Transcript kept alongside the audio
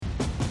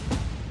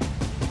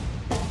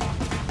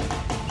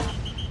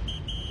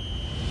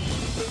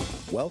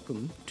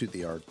Welcome to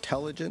the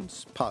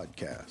Artelligence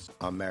Podcast.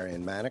 I'm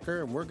Marion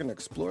Maneker, and we're going to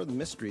explore the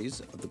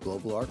mysteries of the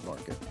global art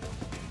market.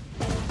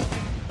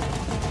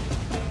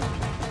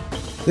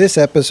 This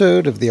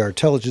episode of the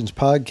Artelligence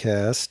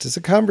Podcast is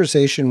a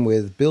conversation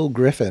with Bill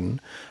Griffin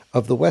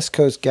of the West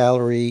Coast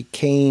gallery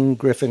Kane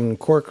Griffin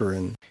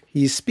Corcoran.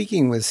 He's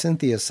speaking with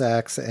Cynthia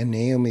Sachs and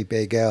Naomi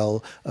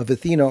Bagel of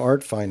Athena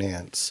Art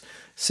Finance.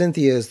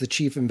 Cynthia is the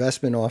Chief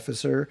Investment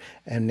Officer,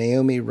 and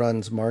Naomi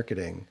runs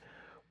marketing.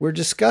 We're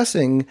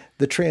discussing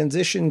the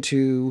transition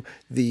to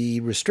the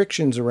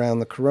restrictions around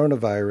the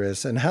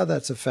coronavirus and how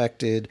that's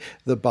affected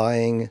the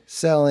buying,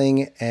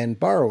 selling, and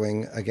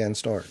borrowing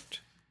against art.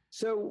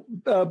 So,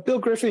 Bill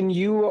Griffin,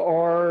 you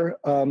are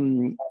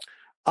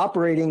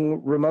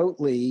operating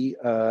remotely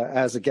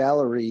as a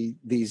gallery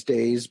these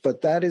days,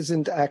 but that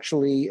isn't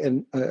actually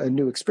a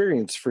new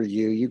experience for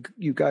you.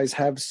 You guys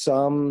have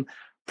some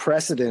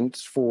precedent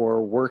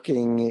for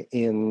working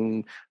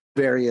in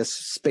various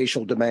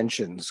spatial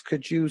dimensions.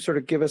 Could you sort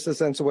of give us a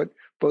sense of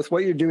both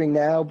what you're doing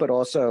now, but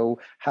also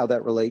how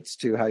that relates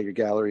to how your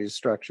gallery is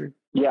structured?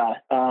 Yeah,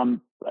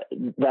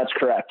 that's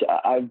correct.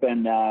 I've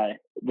been,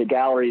 the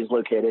gallery is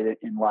located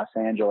in Los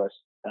Angeles,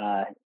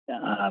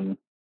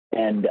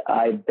 and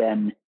I've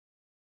been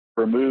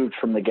removed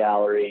from the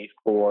gallery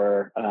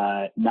for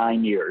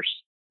 9 years.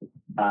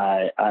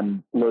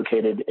 I'm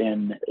located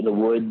in the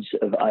woods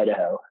of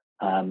Idaho,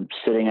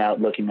 sitting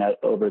out looking out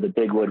over the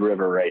Bigwood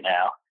River right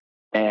now.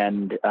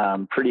 And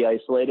pretty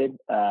isolated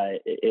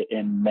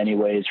in many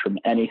ways from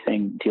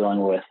anything dealing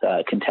with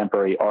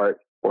contemporary art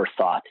or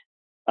thought.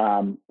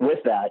 With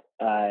that,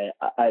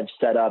 I've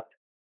set up.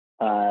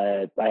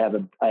 I have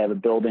a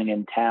building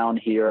in town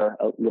here,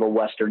 a little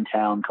western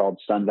town called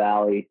Sun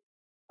Valley,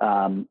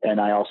 and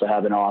I also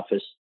have an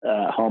office,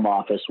 home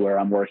office, where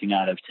I'm working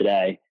out of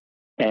today.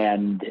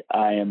 And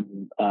I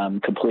am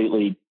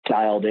completely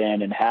dialed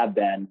in and have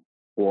been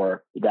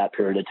for that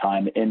period of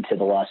time into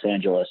the Los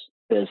Angeles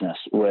business,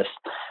 with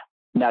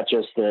not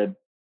just the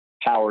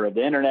power of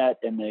the internet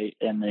and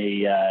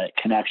the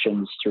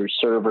connections through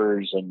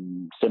servers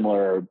and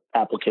similar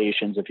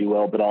applications, if you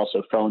will, but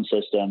also phone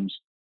systems,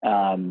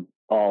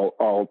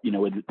 all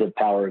with the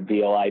power of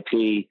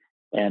VoIP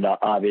and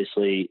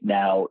obviously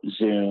now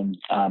Zoom,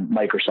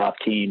 Microsoft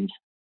Teams,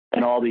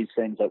 and all these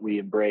things that we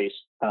embrace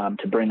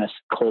to bring us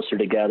closer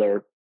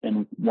together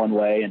in one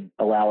way and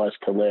allow us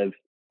to live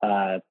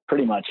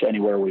pretty much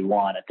anywhere we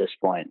want at this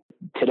point.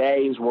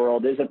 Today's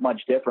world isn't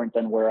much different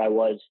than where I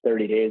was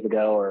 30 days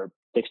ago or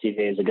 60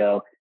 days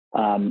ago.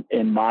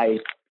 In my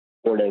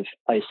sort of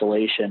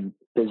isolation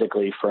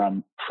physically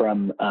from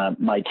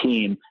my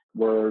team,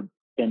 we're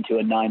into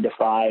a 9 to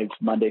 5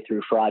 Monday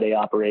through Friday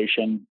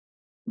operation.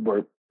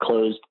 We're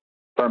closed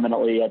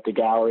permanently at the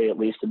gallery, at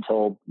least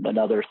until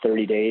another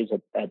 30 days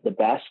at the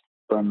best,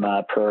 from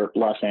per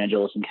Los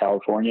Angeles and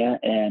California.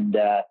 And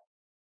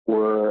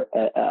we're,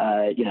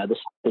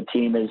 the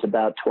team is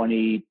about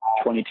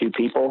 22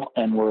 people,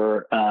 and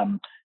we're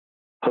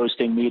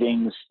hosting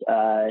meetings,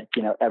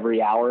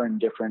 every hour in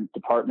different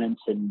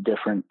departments in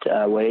different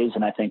ways.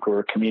 And I think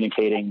we're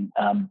communicating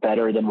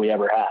better than we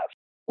ever have.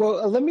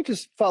 Well, let me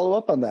just follow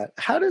up on that.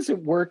 How does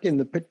it work in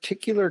the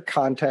particular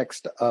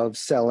context of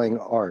selling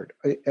art?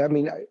 I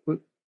mean,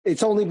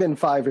 it's only been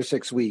 5 or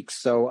 6 weeks,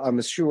 so I'm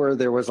sure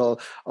there was a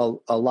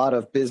lot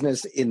of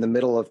business in the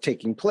middle of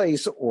taking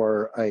place,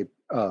 or a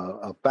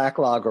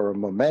backlog or a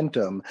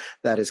momentum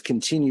that has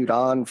continued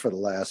on for the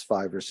last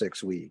 5 or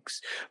 6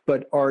 weeks.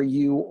 But are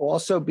you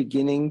also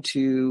beginning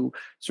to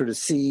sort of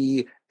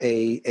see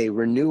a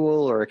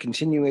renewal or a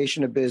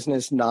continuation of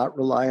business not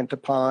reliant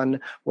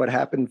upon what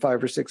happened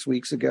 5 or 6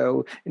 weeks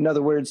ago? In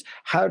other words,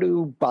 how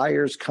do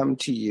buyers come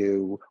to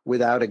you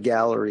without a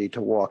gallery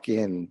to walk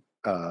in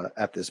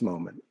at this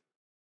moment?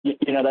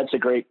 That's a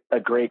great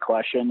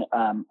question.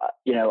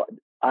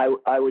 I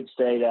would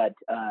say that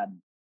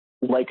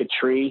like a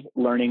tree,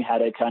 learning how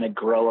to kind of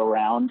grow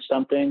around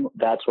something,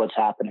 that's what's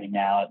happening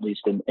now, at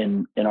least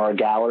in our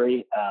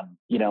gallery.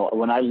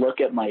 When I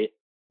look at my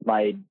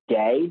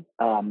day,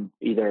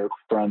 either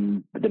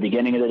from the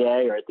beginning of the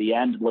day or at the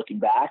end, looking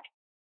back,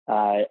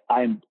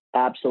 I'm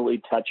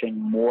absolutely touching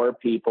more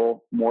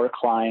people, more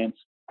clients,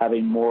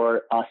 having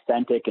more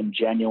authentic and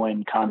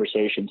genuine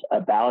conversations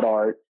about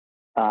art.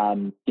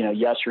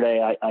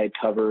 Yesterday I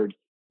covered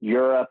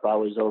Europe. I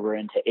was over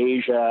into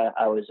Asia.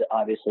 I was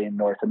obviously in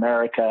North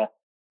America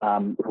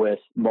with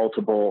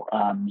multiple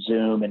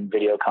Zoom and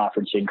video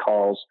conferencing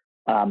calls,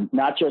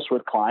 not just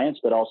with clients,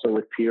 but also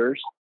with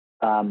peers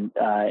and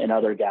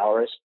other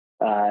gallerists.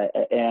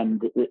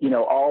 And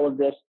all of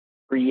this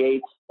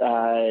creates,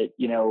 a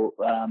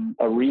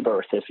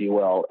rebirth, if you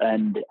will.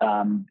 And,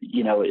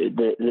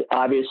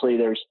 obviously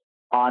there's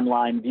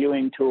online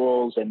viewing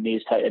tools and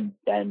these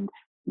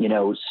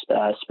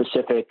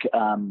specific,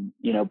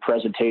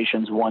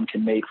 presentations one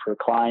can make for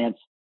clients.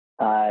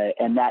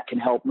 And that can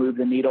help move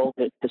the needle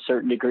to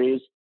certain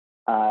degrees.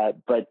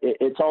 But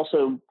it's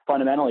also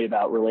fundamentally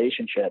about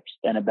relationships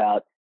and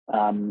about,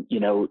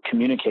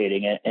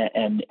 communicating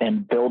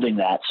and building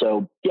that.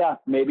 So yeah,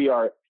 maybe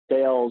our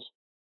sales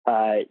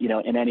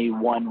in any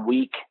 1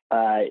 week,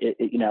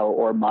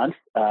 or month,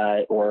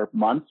 or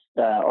months,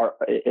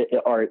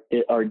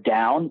 are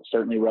down,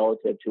 certainly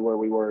relative to where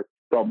we were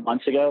 12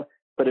 months ago.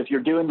 But if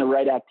you're doing the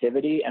right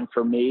activity, and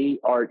for me,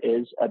 art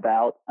is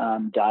about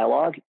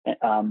dialogue,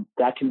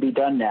 that can be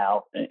done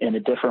now in a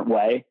different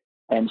way.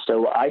 And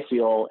so I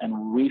feel,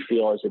 and we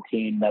feel as a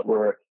team, that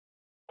we're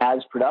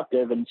as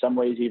productive, in some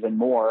ways even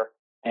more.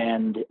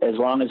 And as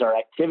long as our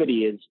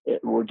activity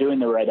we're doing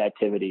the right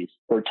activities,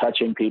 we're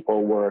touching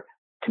people, we're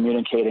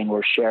communicating,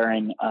 we're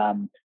sharing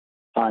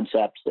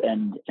concepts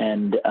and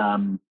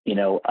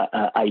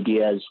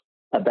ideas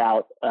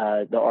about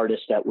the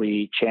artists that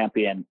we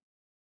champion,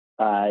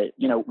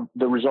 the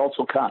results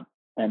will come.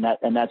 And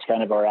that's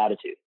kind of our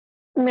attitude.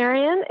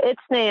 Marian,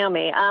 it's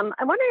Naomi. I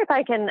wonder if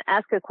I can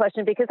ask a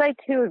question, because I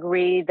too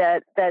agree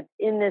that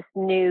in this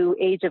new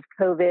age of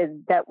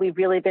COVID, that we've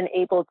really been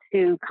able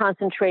to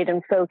concentrate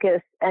and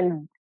focus,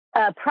 and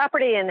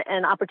property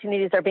and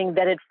opportunities are being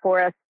vetted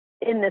for us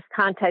in this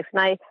context.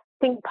 And I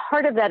think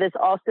part of that is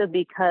also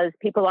because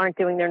people aren't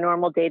doing their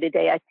normal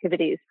day-to-day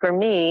activities. For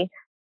me,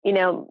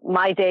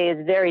 my day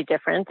is very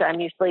different. I'm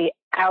usually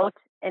out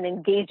and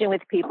engaging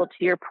with people,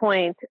 to your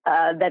point,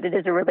 that it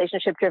is a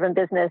relationship-driven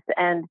business,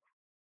 and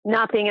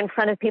not being in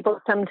front of people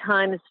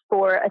sometimes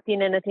for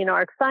Athena and Athena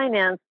Arc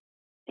Finance,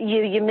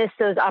 you miss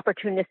those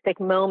opportunistic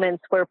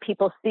moments where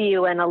people see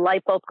you and a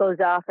light bulb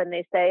goes off and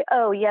they say,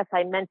 oh, yes,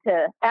 I meant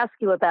to ask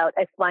you about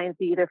X, Y, and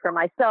Z, either for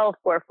myself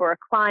or for a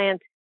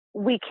client.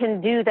 We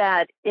can do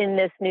that in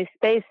this new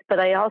space, but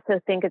I also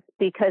think it's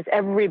because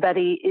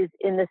everybody is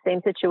in the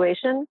same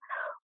situation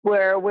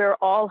where we're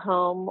all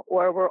home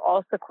or we're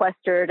all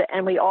sequestered,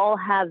 and we all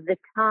have the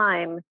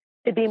time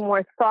to be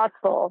more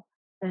thoughtful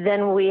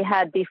than we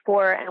had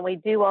before. And we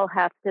do all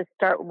have to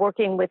start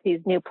working with these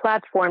new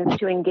platforms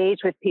to engage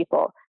with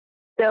people.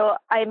 So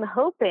I'm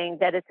hoping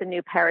that it's a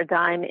new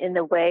paradigm in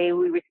the way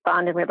we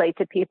respond and relate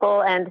to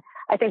people. And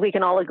I think we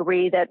can all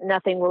agree that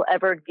nothing will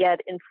ever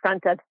get in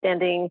front of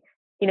standing,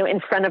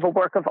 in front of a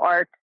work of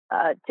art,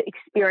 to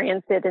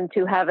experience it and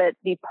to have it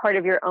be part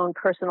of your own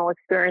personal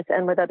experience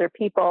and with other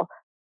people.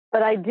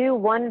 But I do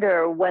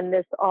wonder, when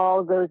this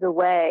all goes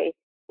away,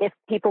 if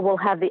people will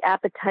have the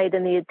appetite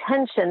and the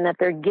attention that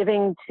they're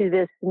giving to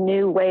this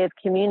new way of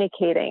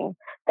communicating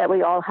that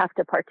we all have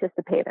to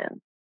participate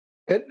in.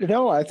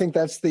 No, I think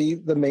that's the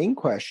main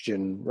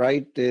question,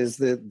 right? Is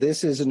that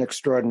this is an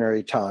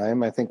extraordinary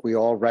time. I think we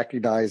all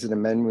recognize it,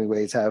 in many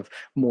ways have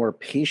more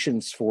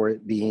patience for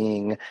it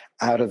being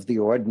out of the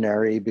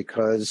ordinary,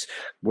 because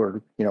we're,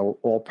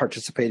 all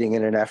participating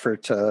in an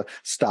effort to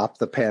stop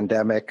the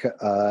pandemic,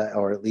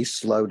 or at least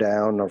slow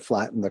down or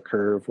flatten the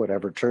curve,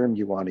 whatever term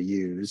you want to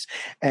use.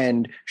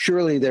 And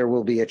surely there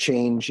will be a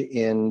change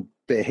in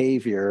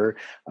behavior,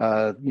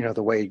 the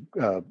way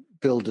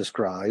Bill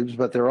describes,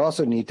 but there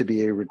also need to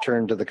be a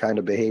return to the kind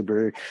of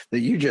behavior that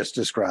you just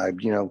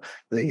described.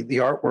 The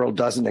art world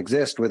doesn't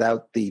exist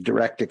without the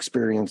direct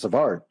experience of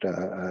art.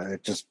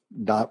 It's just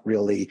not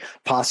really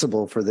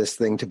possible for this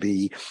thing to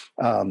be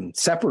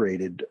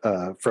separated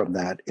from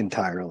that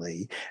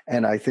entirely.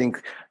 And I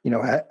think,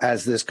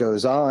 as this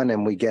goes on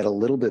and we get a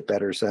little bit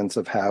better sense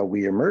of how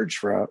we emerge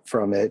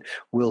from it,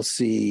 we'll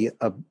see,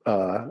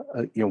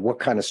 what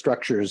kind of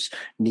structures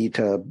need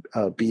to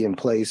be in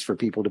place for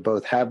people to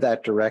both have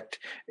that direct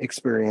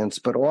experience,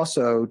 but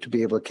also to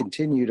be able to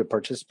continue to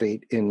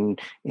participate in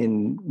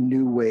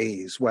new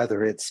ways,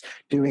 whether it's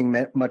doing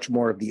much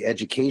more of the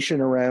education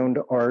around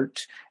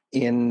art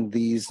in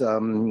these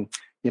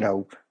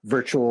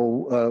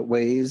virtual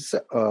ways,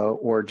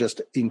 or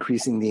just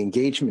increasing the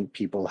engagement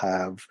people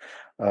have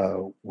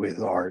with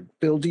art.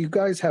 Bill, do you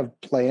guys have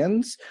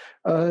plans,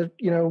 or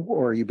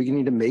are you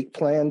beginning to make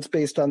plans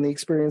based on the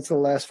experience of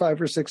the last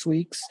 5 or 6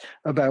 weeks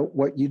about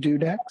what you do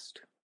next?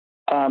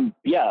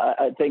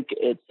 I think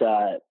it's,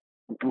 let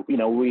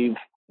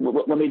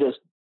me just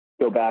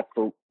go back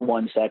for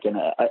 1 second.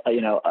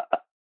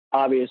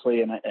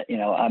 Obviously, and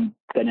I've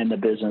been in the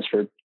business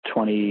for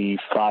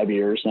 25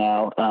 years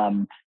now.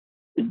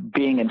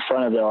 Being in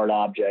front of the art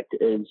object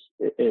is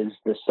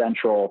the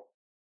central,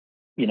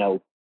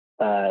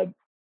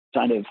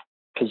 kind of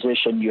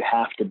position you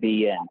have to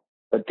be in.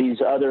 But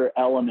these other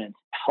elements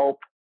help,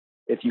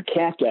 if you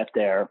can't get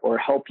there, or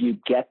help you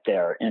get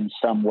there in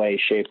some way,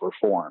 shape, or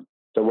form.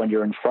 So when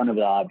you're in front of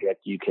the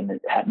object, you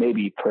can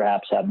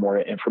perhaps have more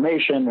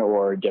information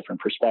or a different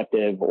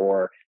perspective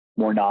or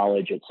more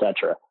knowledge, et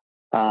cetera.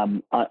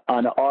 On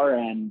our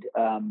end,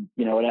 and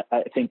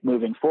I think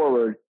moving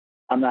forward,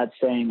 I'm not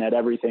saying that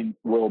everything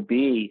will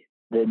be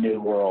the new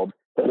world,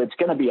 but it's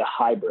going to be a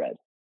hybrid.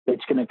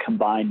 It's going to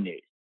combine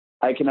these.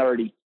 I can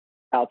already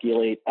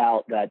calculate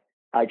out that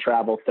I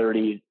travel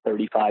 30,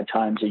 35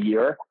 times a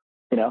year.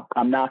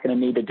 I'm not going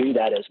to need to do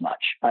that as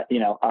much.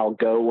 I'll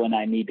go when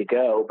I need to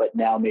go, but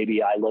now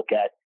maybe I look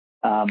at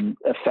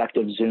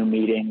effective Zoom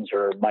meetings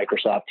or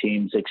Microsoft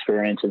Teams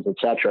experiences, et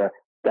cetera,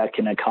 that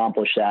can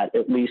accomplish that,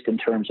 at least in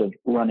terms of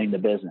running the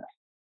business.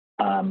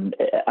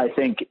 I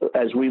think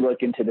as we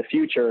look into the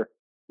future,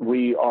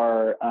 we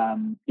are,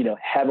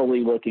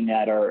 heavily looking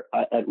at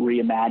at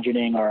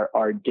reimagining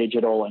our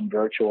digital and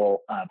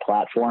virtual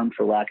platform,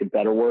 for lack of a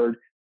better word,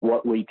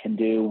 what we can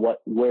do,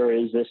 where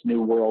is this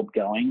new world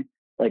going?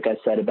 Like I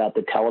said about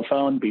the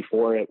telephone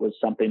before, it was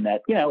something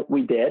that,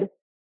 we did.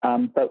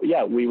 But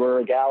yeah, we were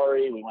a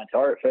gallery. We went to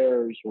art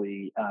fairs.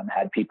 We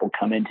had people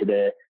come into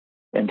the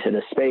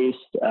space.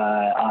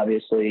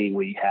 Obviously,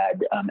 we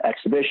had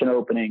exhibition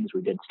openings.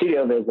 We did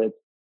studio visits,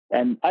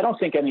 and I don't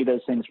think any of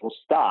those things will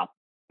stop.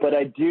 But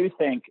I do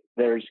think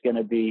there's going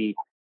to be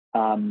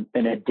an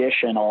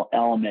additional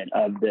element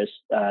of this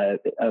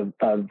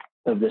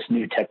of this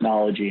new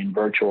technology and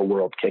virtual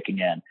world kicking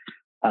in.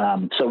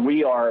 So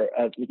we are,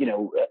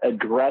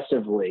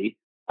 aggressively,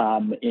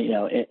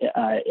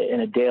 in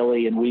a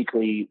daily and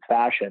weekly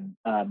fashion,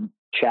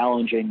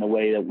 challenging the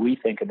way that we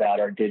think about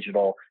our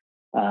digital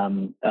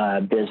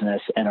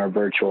business and our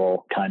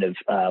virtual kind of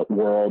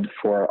world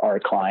for our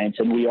clients.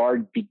 And we are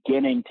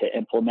beginning to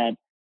implement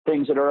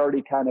things that are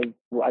already kind of,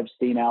 I've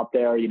seen out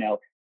there,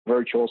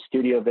 virtual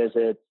studio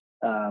visits,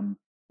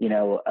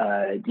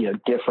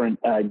 different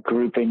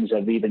groupings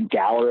of even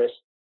gallerists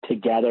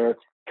together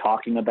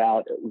talking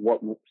about what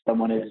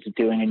someone is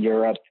doing in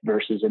Europe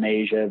versus in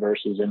Asia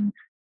versus in,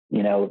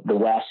 the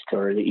West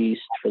or the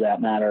East, for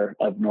that matter,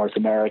 of North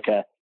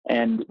America.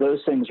 And those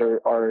things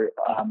are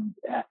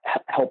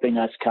helping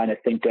us kind of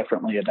think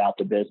differently about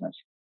the business.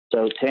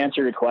 So to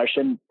answer your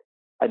question,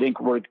 I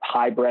think we're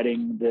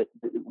hybriding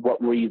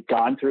what we've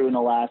gone through in the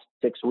last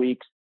 6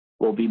 weeks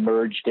will be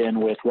merged in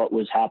with what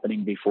was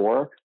happening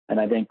before. And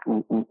I think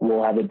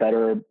we'll have a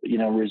better,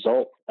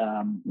 result,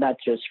 not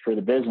just for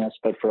the business,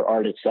 but for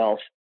art itself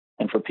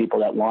and for people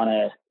that want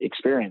to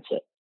experience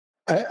it.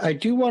 I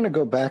do want to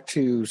go back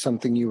to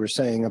something you were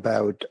saying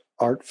about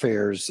art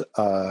fairs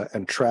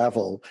and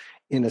travel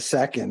in a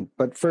second.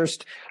 But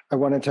first, I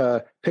wanted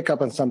to pick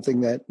up on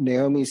something that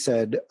Naomi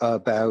said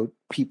about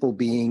people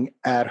being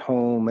at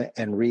home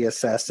and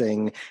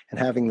reassessing and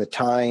having the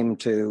time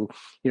to,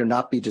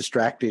 not be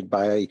distracted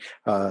by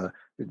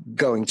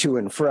going to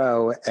and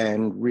fro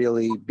and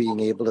really being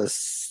able to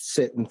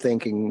sit and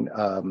think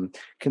and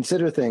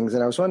consider things.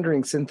 And I was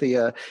wondering,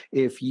 Cynthia,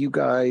 if you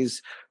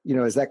guys,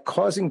 is that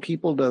causing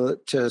people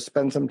to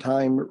spend some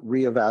time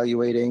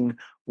reevaluating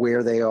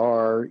where they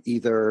are,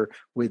 either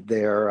with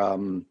their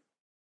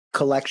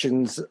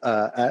collections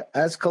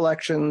as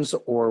collections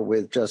or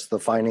with just the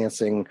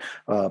financing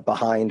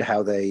behind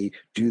how they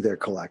do their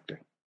collecting?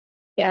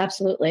 Yeah,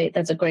 absolutely.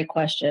 That's a great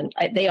question.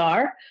 They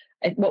are.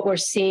 What we're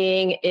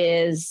seeing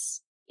is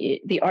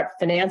the art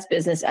finance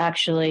business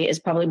actually is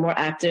probably more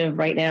active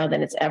right now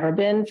than it's ever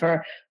been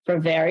for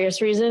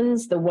various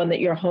reasons. The one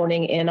that you're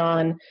honing in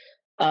on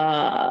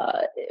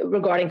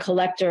regarding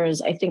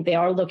collectors, I think they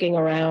are looking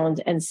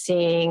around and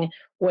seeing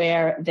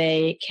where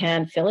they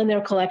can fill in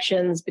their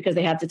collections because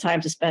they have the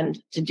time to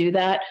spend to do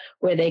that,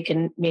 where they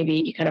can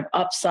maybe kind of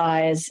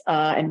upsize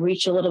and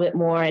reach a little bit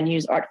more and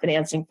use art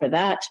financing for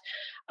that.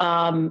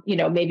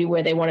 Maybe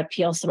where they want to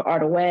peel some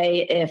art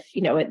away if,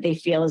 they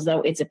feel as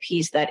though it's a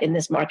piece that in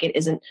this market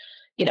isn't,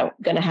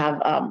 going to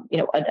have,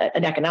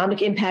 an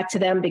economic impact to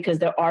them, because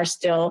there are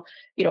still,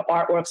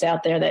 artworks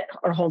out there that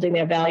are holding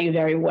their value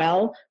very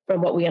well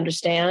from what we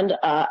understand.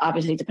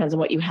 Obviously, it depends on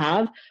what you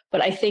have.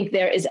 But I think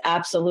there is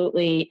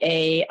absolutely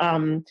a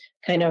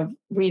kind of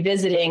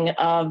revisiting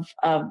of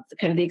kind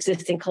of the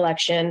existing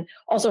collection,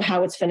 also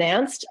how it's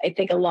financed. I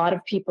think a lot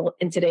of people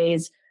in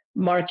today's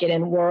market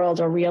and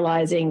world are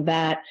realizing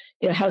that,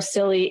 how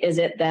silly is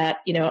it that,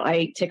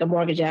 I take a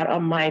mortgage out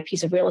on my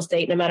piece of real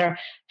estate, no matter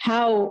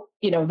how,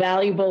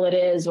 valuable it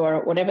is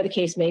or whatever the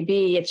case may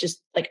be. It's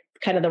just like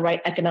kind of the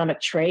right economic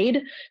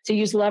trade to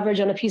use leverage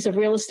on a piece of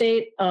real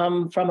estate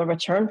from a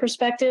return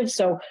perspective.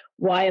 So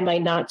why am I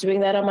not doing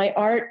that on my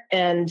art?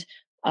 And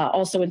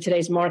also in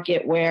today's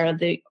market where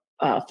the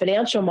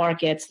financial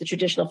markets, the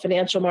traditional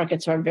financial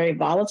markets are very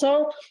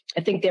volatile.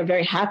 I think they're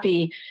very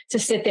happy to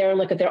sit there and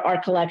look at their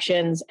art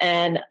collections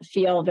and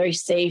feel very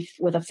safe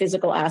with a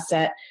physical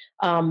asset,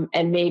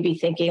 and maybe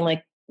thinking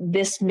like,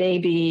 this may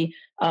be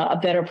a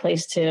better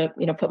place to,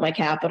 put my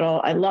capital.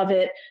 I love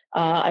it.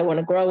 I want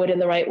to grow it in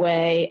the right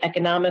way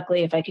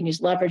economically. If I can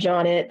use leverage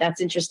on it,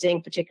 that's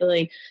interesting,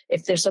 particularly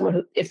if there's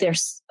someone if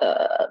there's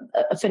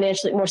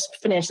a more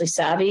financially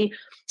savvy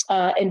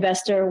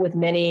investor with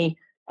many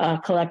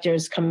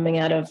collectors coming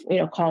out of,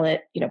 call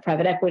it,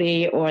 private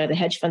equity or the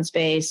hedge fund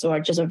space, or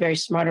just are very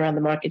smart around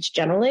the markets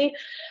generally.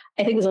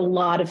 I think there's a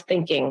lot of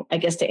thinking, I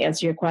guess, to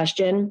answer your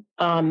question.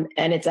 And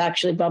it's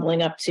actually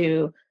bubbling up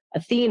to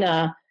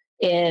Athena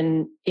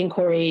in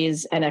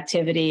inquiries and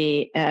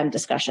activity and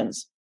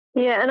discussions.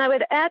 Yeah, and I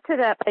would add to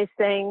that by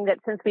saying that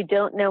since we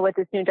don't know what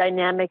this new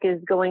dynamic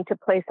is going to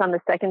place on the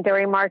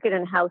secondary market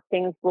and how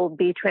things will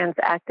be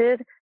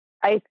transacted,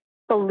 I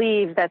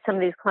believe that some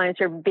of these clients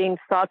are being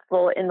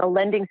thoughtful in the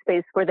lending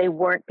space where they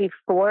weren't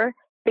before,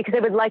 because they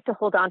would like to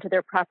hold on to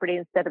their property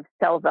instead of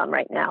sell them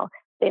right now.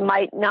 They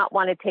might not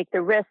want to take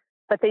the risk,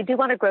 but they do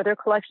want to grow their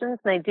collections,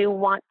 and they do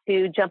want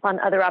to jump on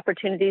other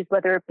opportunities,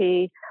 whether it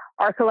be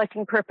art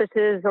collecting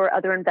purposes or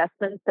other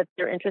investments that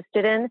they're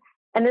interested in.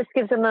 And this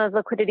gives them the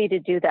liquidity to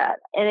do that.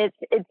 And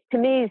it's to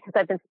me, since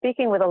I've been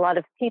speaking with a lot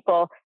of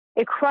people,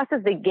 it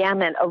crosses the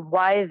gamut of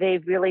why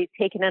they've really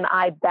taken an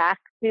eye back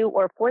to,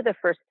 or for the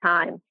first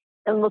time,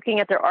 and looking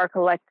at their art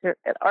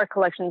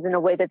collections in a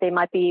way that they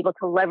might be able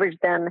to leverage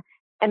them.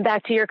 And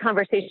back to your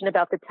conversation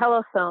about the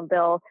telephone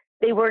bill,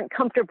 they weren't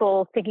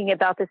comfortable thinking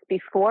about this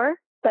before,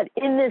 but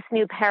in this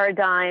new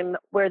paradigm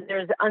where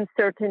there's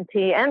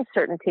uncertainty and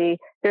certainty,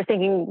 they're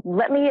thinking,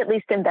 let me at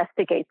least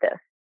investigate this.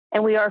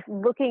 And we are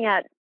looking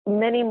at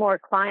many more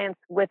clients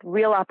with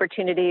real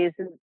opportunities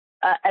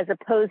as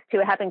opposed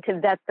to having to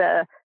vet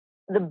the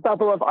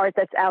bubble of art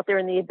that's out there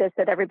in the abyss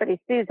that everybody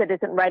sees that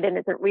isn't right and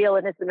isn't real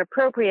and isn't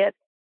appropriate,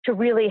 to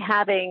really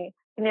having,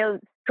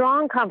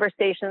 strong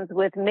conversations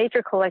with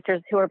major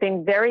collectors who are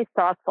being very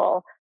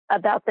thoughtful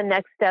about the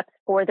next steps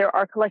for their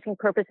art collecting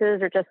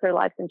purposes or just their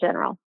lives in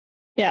general.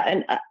 Yeah,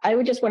 and I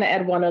would just want to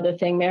add one other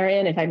thing,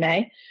 Marian, if I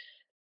may.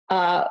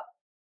 I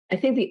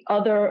think the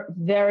other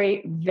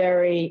very,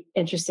 very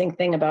interesting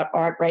thing about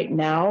art right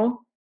now,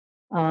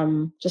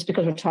 just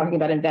because we're talking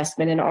about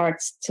investment in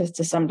arts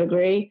to some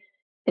degree,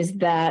 is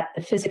that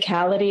the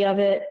physicality of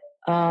it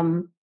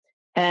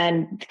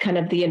and kind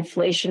of the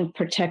inflation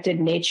protected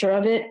nature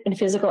of it in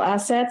physical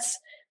assets,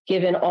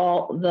 given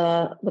all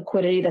the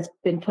liquidity that's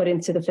been put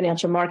into the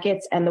financial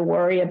markets and the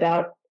worry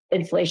about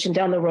inflation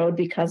down the road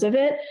because of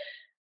it.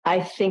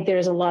 I think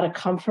there's a lot of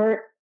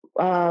comfort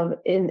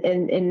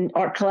in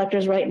art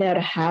collectors right now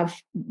to have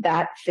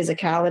that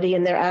physicality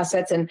in their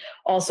assets, and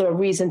also a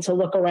reason to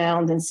look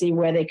around and see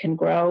where they can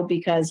grow,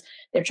 because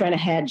they're trying to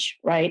hedge,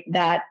 right,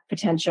 that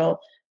potential,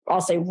 I'll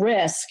say,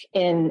 risk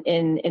in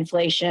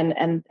inflation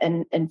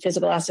and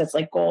physical assets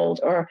like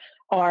gold or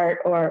art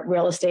or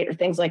real estate or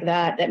things like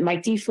that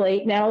might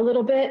deflate now a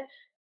little bit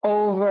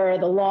over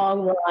the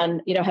long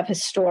run, have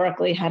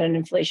historically had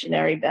an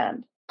inflationary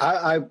bend.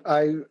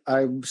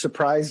 I'm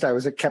surprised. I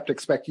kept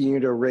expecting you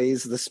to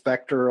raise the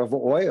specter of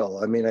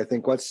oil. I mean, I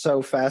think what's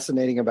so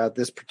fascinating about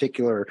this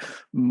particular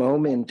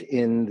moment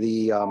in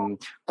the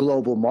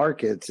global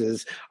markets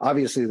is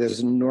obviously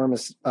there's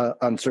enormous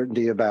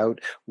uncertainty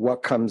about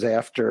what comes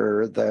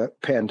after the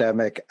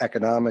pandemic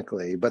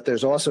economically, but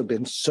there's also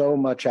been so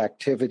much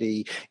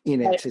activity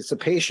in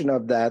anticipation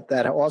of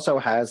that also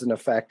has an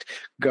effect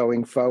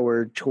going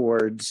forward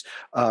towards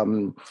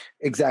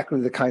exactly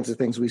the kinds of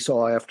things we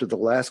saw after the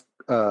last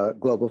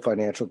global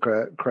financial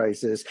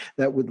crisis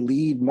that would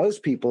lead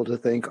most people to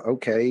think,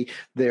 okay,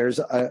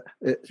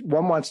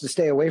 one wants to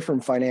stay away from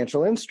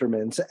financial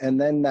instruments. And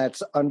then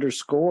that's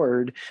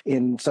underscored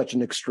in such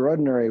an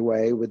extraordinary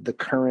way with the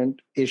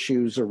current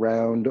issues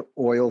around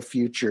oil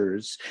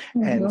futures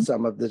and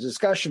some of the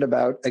discussion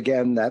about,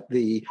 again, that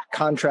the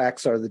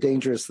contracts are the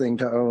dangerous thing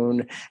to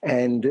own,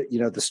 and,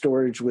 the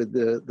storage with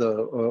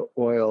the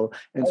oil.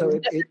 And so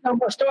no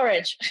more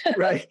storage.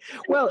 Right.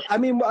 Well, I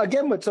mean,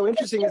 again, what's so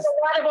interesting is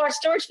a lot of our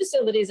storage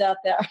facilities out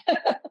there.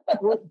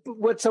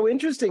 What's so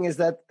interesting is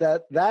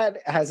that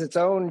has its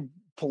own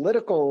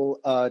political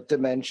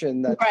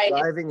dimension that's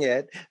driving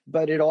it,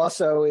 but it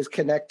also is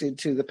connected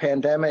to the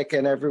pandemic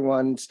and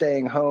everyone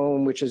staying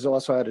home, which has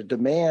also had a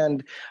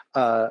demand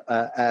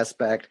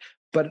aspect.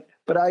 But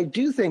I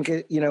do think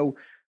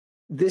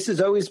this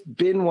has always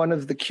been one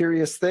of the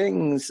curious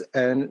things,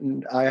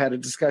 and I had a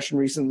discussion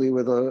recently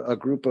with a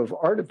group of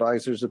art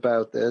advisors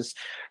about this.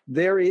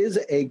 There is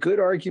a good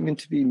argument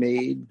to be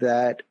made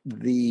that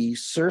the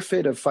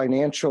surfeit of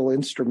financial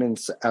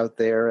instruments out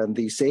there and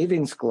the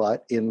savings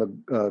glut in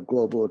the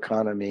global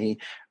economy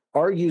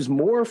argues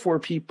more for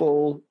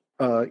people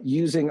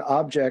using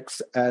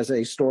objects as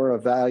a store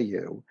of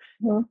value,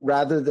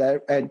 rather than,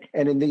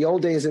 and in the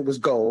old days it was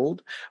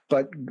gold,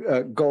 but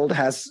gold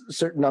has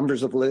certain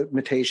numbers of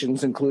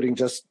limitations, including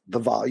just the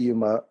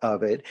volume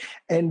of it.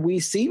 And we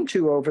seem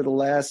to, over the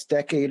last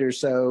decade or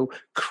so,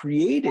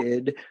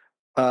 created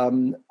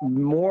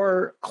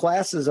more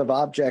classes of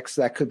objects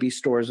that could be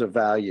stores of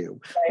value,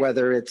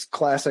 whether it's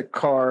classic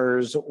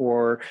cars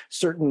or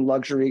certain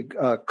luxury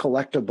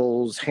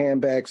collectibles,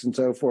 handbags, and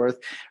so forth,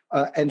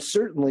 and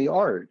certainly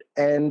art.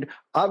 And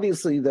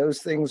obviously,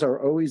 those things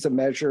are always a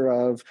measure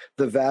of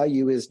the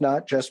value is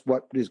not just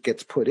what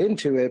gets put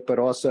into it, but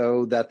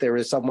also that there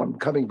is someone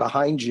coming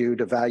behind you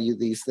to value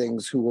these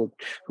things who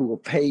will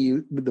pay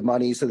you the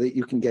money so that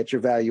you can get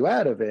your value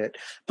out of it.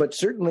 But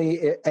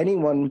certainly,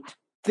 anyone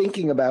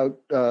thinking about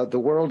the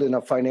world in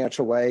a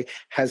financial way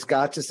has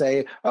got to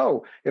say,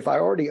 oh, if I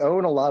already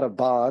own a lot of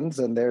bonds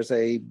and there's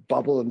a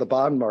bubble in the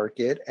bond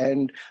market,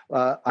 and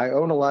I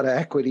own a lot of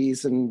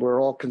equities, and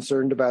we're all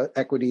concerned about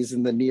equities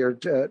in the near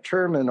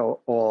term and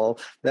all,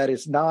 that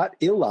it's not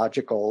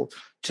illogical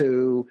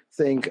to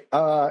think,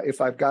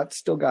 if I've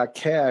still got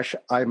cash,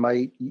 I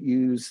might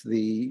use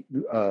the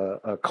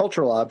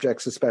cultural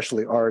objects,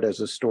 especially art, as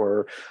a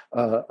store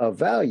of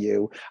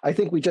value. I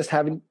think we just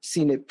haven't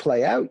seen it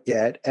play out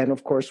yet. And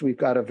of course, we've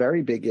got a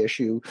very big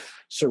issue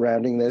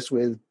surrounding this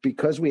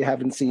because we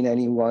haven't seen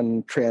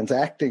anyone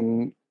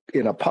transacting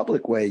in a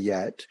public way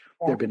yet.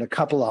 There have been a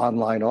couple of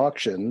online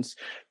auctions.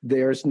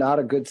 There's not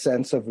a good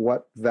sense of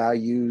what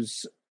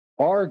values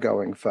are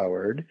going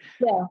forward.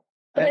 Yeah.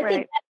 But I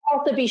think that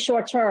also be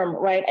short term,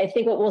 right? I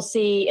think what we'll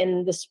see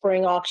in the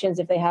spring auctions,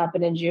 if they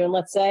happen in June,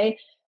 let's say,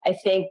 I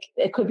think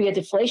it could be a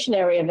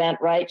deflationary event,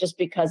 right? Just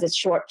because it's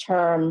short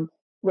term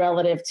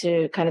relative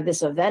to kind of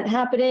this event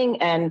happening.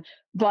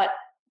 But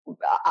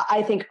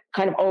I think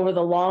kind of over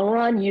the long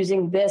run,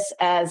 using this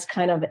as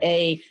kind of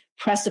a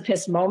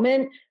precipice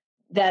moment,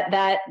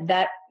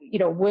 that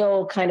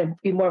will kind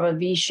of be more of a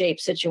V-shaped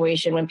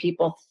situation when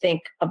people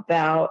think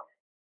about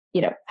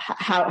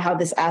how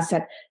this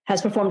asset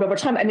has performed over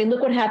time. I mean,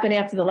 look what happened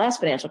after the last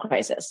financial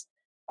crisis.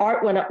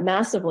 Art went up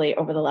massively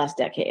over the last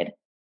decade.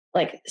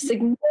 Like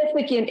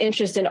significant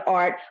interest in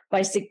art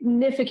by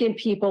significant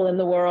people in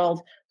the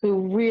world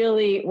who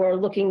really were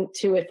looking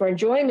to it for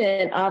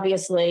enjoyment,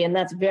 obviously, and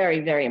that's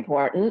very, very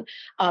important.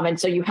 And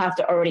so you have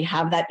to already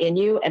have that in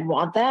you and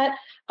want that.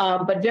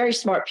 But very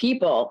smart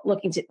people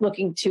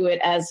looking to it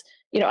as,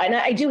 and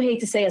I do hate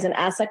to say as an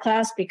asset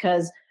class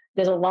because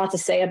there's a lot to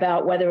say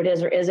about whether it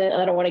is or isn't,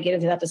 and I don't want to get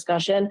into that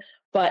discussion.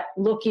 But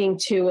looking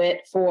to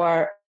it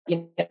for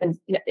in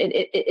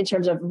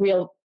terms of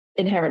real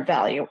inherent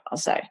value, I'll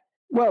say.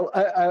 Well,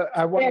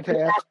 I wanted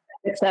to ask,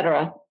 et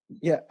cetera.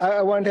 Yeah,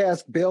 I wanted to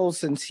ask Bill,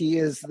 since he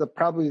is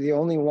probably the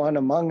only one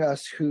among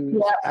us who's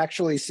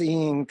actually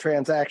seeing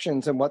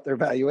transactions and what their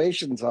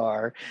valuations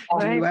are.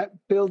 Right.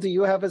 Bill, do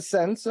you have a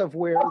sense of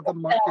where the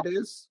market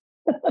is?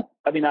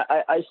 I mean,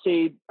 I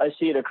see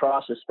it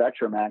across the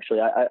spectrum.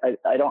 Actually,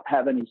 I don't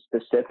have any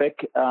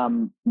specific,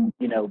 comment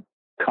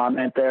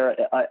there.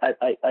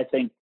 I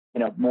think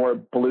more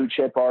blue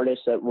chip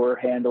artists that we're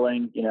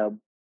handling,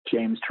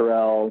 James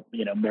Turrell,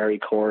 Mary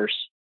Corse,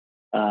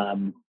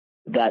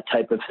 that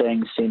type of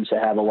thing seems to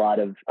have a lot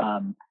of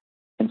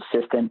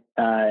consistent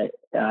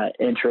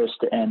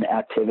interest and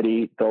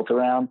activity built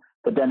around.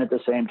 But then at the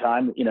same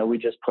time, we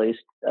just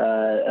placed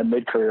a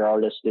mid-career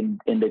artist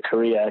into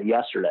Korea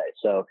yesterday.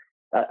 So,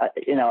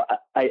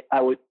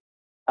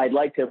 I'd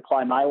like to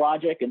apply my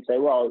logic and say,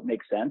 well, it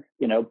makes sense.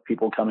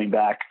 People coming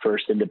back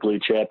first into blue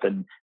chip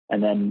and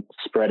then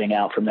spreading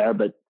out from there.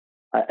 But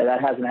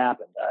that hasn't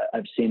happened.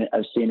 I've seen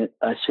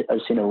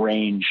a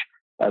range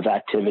of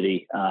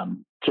activity,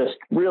 just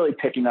really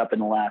picking up in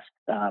the last,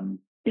 7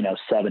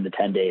 to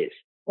 10 days.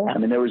 Yeah. I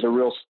mean, there was a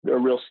real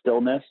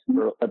stillness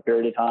for a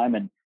period of time,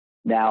 and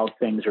now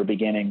things are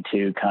beginning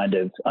to kind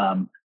of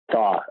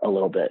thaw a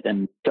little bit,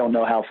 and don't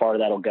know how far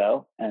that'll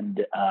go.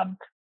 And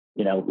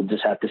we'll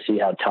just have to see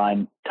how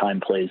time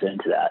plays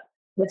into that.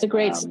 That's a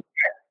great.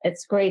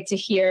 It's great to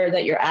hear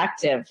that you're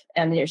active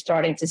and you're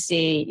starting to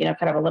see,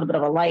 kind of a little bit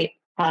of a light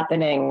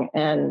happening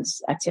and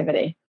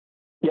activity.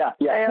 Yeah.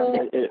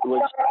 It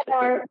was.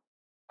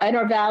 And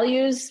our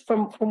values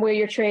from where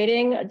you're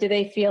trading, do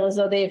they feel as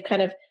though they've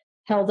kind of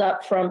held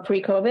up from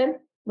pre-COVID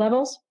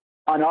levels?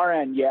 On our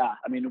end, yeah.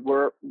 I mean,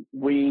 we're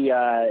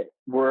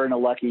in a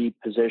lucky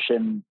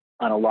position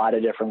on a lot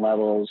of different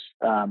levels.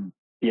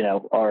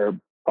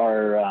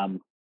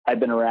 I've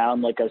been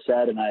around, like I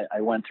said, and I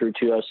went through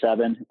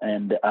 2007,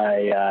 and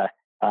our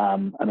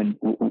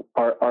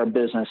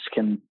business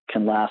can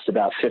last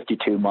about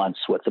 52 months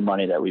with the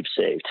money that we've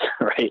saved,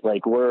 right?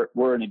 Like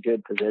we're in a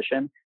good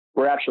position.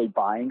 We're actually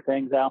buying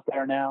things out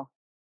there now.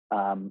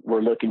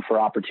 We're looking for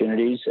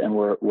opportunities, and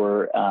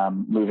we're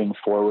moving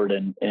forward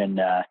and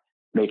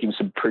making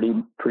some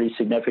pretty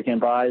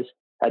significant buys.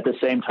 At the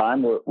same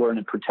time, we're in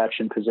a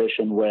protection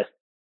position with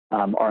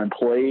our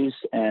employees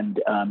and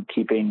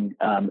keeping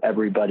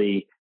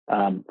everybody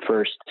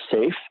first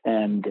safe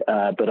and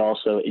but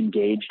also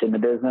engaged in the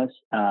business,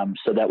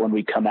 so that when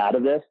we come out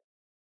of this,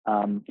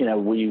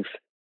 we've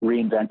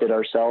reinvented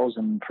ourselves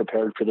and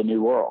prepared for the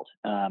new world.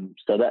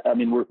 So that, I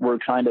mean, we're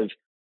kind of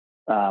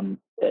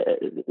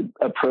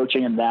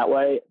approaching in that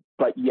way.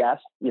 But yes,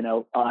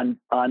 on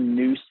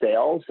new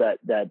sales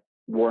that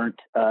weren't,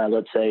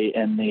 let's say,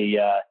 in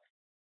the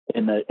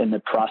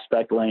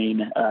prospect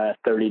lane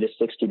 30 to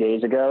 60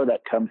 days ago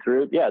that come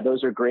through, yeah,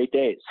 those are great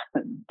days.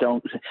 I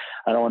don't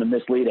want to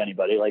mislead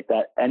anybody like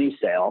that. Any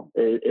sale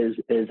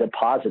is a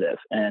positive,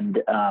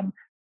 and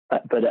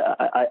but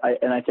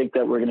I think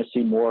that we're going to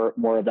see more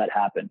of that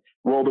happen.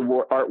 Will the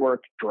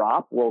artwork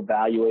drop? Will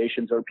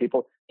valuations or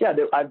people? Yeah,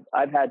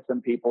 I've had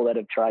some people that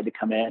have tried to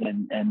come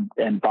in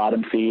and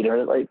bottom feed,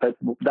 but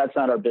that's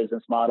not our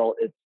business model.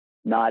 It's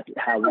not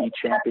how we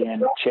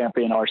champion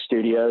our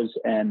studios,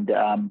 and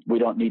we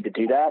don't need to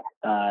do that.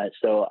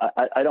 So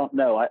I don't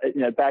know.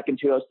 Back in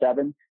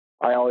 2007,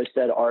 I always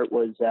said art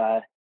was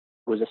a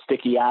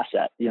sticky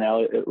asset.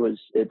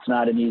 It's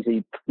not an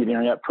easy.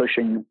 You're not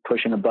pushing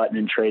a button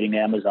and trading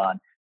Amazon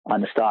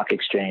on the stock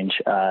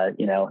exchange.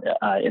 In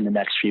the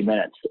next few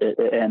minutes,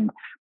 and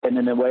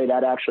in a way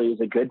that actually is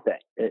a good thing.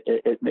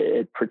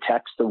 It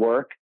protects the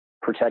work,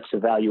 protects the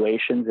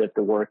valuations if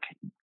the work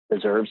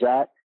deserves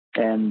that.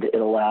 And it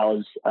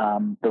allows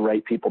the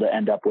right people to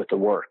end up with the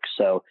work,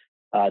 so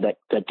that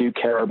do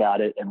care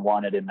about it and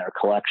want it in their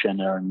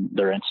collection or in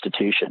their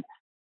institution.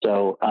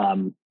 So,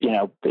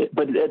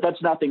 but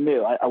that's nothing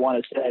new. I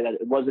want to say that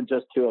it wasn't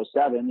just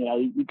 2007.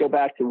 You go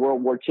back to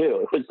World War II.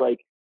 It was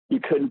like you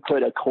couldn't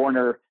put a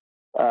corner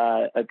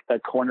a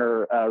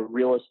corner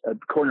a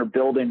corner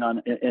building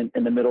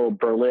in the middle of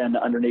Berlin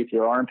underneath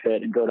your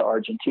armpit and go to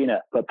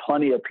Argentina. But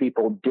plenty of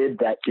people do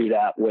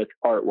that with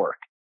artwork,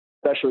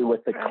 especially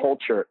with the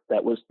culture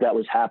that was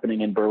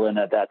happening in Berlin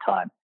at that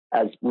time,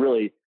 as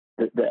really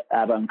the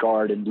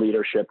avant-garde and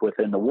leadership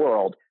within the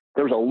world.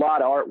 There was a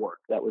lot of artwork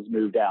that was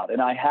moved out,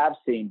 and I have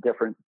seen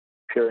different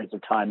periods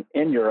of time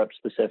in Europe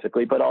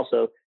specifically, but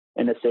also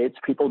in the States,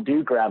 people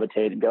do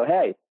gravitate and go,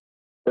 hey,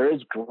 there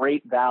is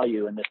great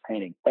value in this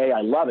painting. A,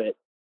 I love it.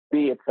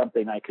 B, it's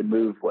something I can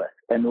move with.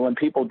 And when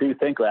people do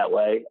think that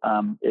way,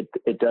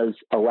 it does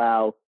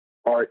allow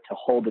art to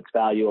hold its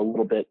value a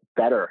little bit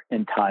better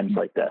in times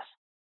like this.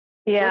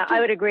 Yeah, I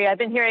would agree. I've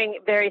been hearing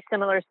very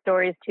similar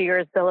stories to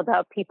yours, Bill,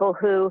 about people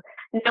who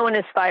no one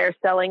is fire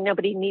selling.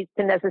 Nobody needs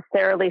to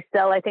necessarily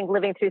sell. I think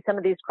living through some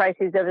of these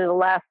crises over the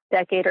last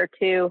decade or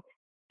two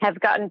have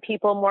gotten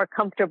people more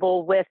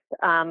comfortable with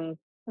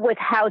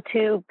how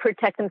to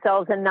protect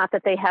themselves, and not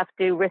that they have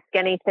to risk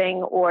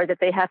anything or that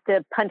they have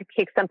to punt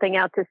kick something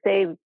out to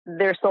save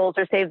their souls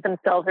or save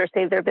themselves or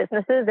save their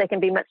businesses. They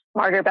can be much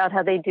smarter about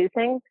how they do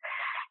things.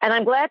 And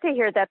I'm glad to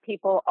hear that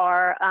people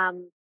are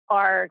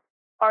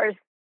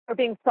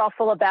being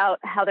thoughtful about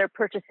how they're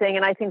purchasing.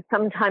 And I think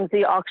sometimes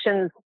the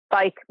auctions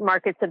spike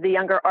markets of the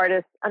younger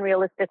artists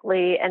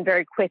unrealistically and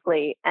very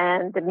quickly.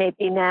 And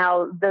maybe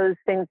now those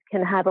things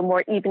can have a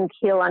more even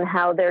keel on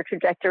how their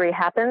trajectory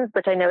happens,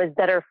 which I know is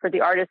better for the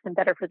artist and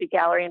better for the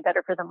gallery and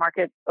better for the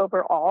market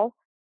overall.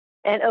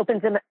 And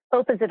opens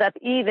it up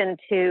even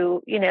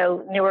to,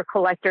 newer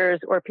collectors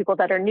or people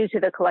that are new to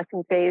the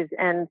collecting phase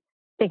and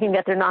thinking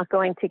that they're not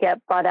going to get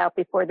bought out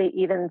before they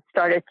even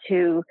started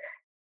to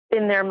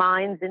spin their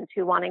minds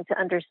into wanting to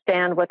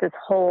understand what this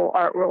whole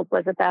art world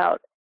was about.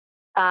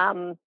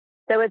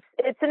 So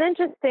it's an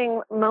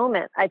interesting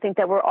moment, I think,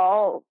 that we're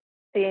all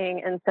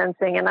seeing and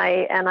sensing. And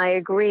I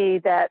agree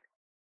that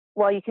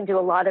while you can do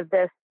a lot of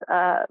this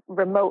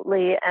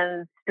remotely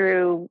and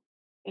through,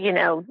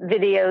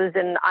 videos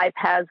and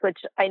iPads, which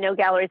I know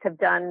galleries have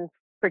done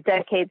for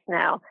decades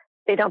now,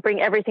 they don't bring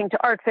everything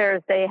to art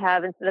fairs. They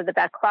have, instead of the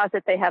back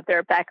closet, they have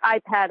their back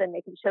iPad, and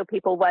they can show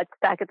people what's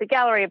back at the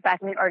gallery,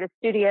 back in the artist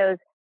studios.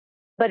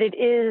 But it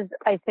is,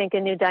 I think,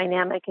 a new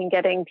dynamic in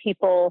getting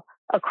people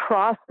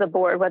across the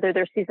board, whether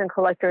they're seasoned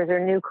collectors or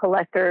new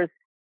collectors,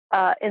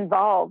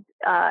 involved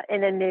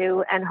in a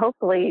new and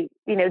hopefully,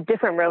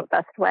 different,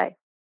 robust way.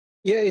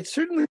 Yeah, it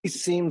certainly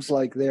seems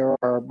like there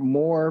are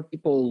more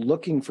people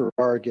looking for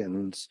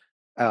bargains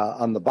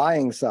on the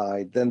buying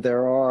side than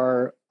there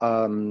are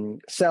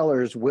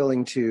sellers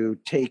willing to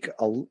take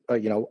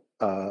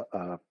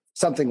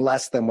something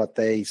less than what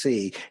they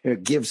see,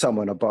 give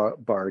someone a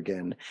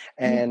bargain.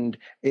 And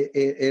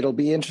it'll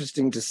be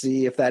interesting to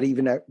see if that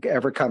even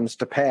ever comes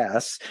to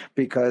pass,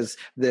 because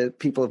the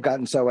people have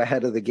gotten so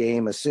ahead of the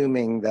game,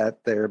 assuming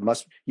that there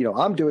must,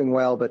 I'm doing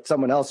well, but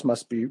someone else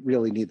must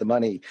really need the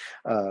money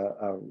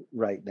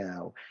right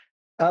now.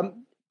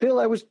 Bill,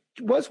 I was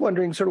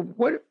wondering sort of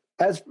what,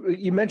 as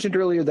you mentioned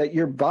earlier that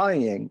you're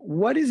buying,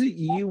 what is it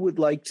you would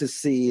like to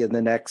see in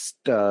the next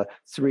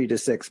 3 to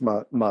 6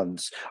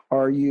 months?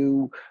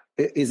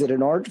 Is it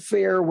an art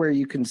fair where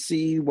you can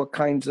see what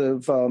kinds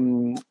of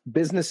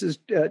businesses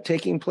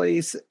taking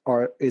place?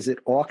 Or is it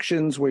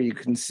auctions where you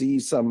can see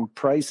some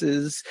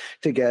prices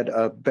to get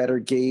a better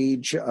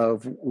gauge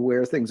of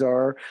where things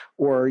are?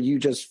 Or are you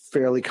just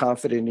fairly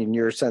confident in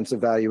your sense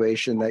of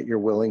valuation that you're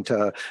willing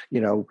to,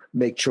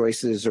 make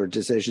choices or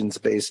decisions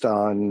based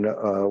on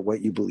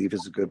what you believe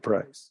is a good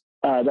price?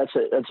 That's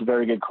a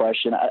very good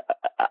question.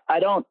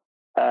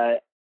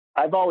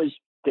 I've always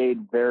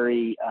stayed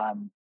very,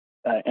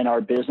 and our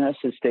business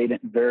has stayed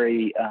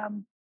very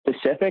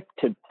specific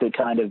to the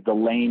kind of the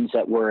lanes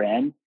that we're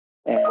in,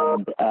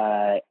 and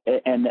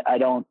I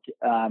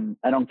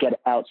don't get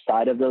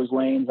outside of those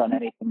lanes on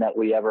anything that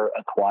we ever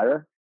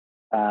acquire.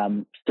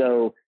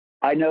 So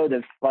I know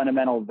the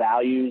fundamental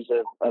values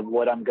of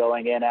what I'm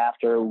going in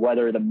after.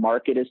 Whether the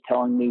market is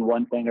telling me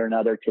one thing or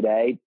another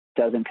today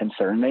doesn't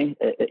concern me.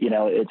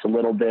 It's a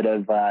little bit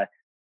of I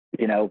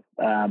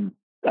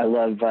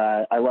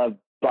love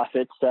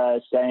Buffett's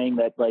saying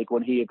that, like,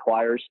 when he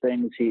acquires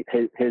things,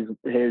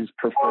 his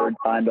preferred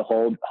time to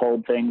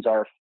hold things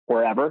are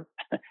forever.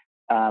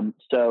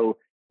 So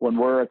when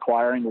we're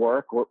acquiring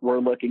work, we're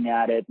looking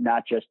at it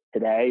not just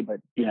today, but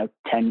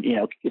 10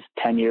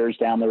 years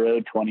down the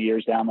road, 20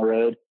 years down the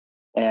road.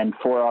 And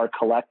for our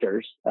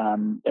collectors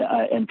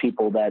and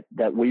people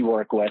that we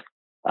work with,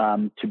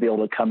 to be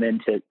able to come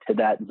into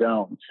that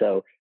zone.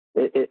 So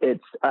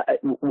it's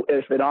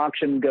if an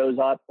auction goes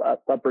up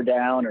or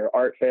down, or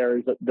art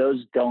fairs,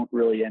 those don't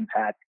really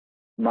impact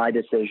my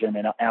decision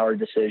and our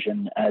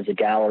decision as a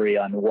gallery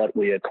on what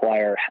we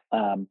acquire.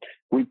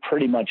 We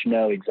pretty much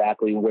know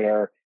exactly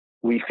where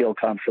we feel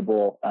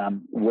comfortable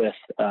with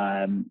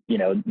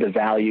the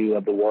value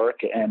of the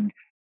work and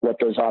what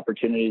those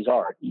opportunities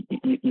are.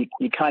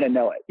 You kind of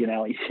know it.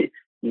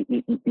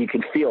 You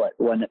can feel it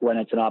when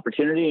it's an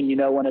opportunity,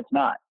 and when it's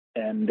not.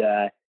 And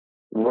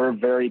we're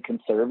very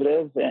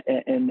conservative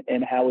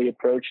in how we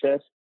approach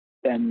this,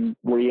 and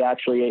we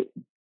actually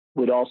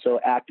would also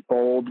act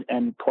bold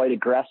and quite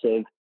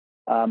aggressive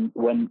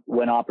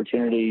when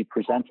opportunity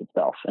presents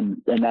itself,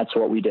 and that's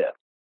what we do.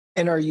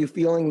 And are you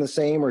feeling the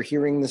same or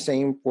hearing the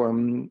same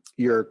from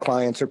your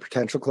clients or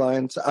potential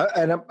clients?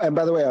 And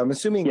by the way, I'm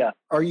assuming, Yeah.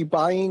 Are you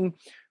buying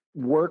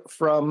work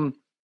from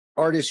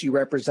artists you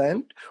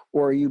represent,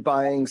 or are you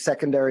buying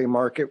secondary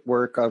market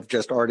work of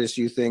just artists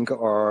you think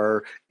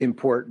are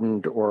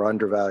important or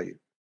undervalued?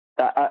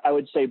 I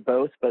would say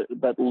both,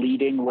 but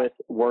leading with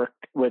work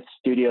with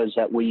studios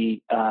that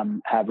we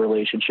have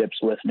relationships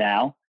with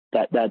now.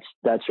 That's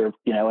sort of,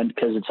 and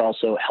because it's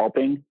also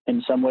helping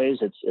in some ways,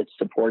 it's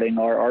supporting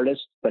our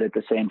artists, but at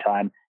the same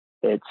time,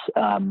 it's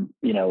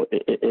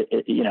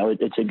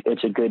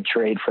it's a good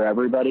trade for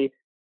everybody.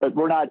 But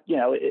we're not,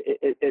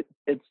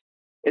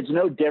 it's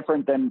no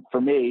different than, for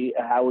me,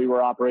 how we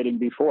were operating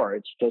before.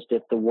 It's just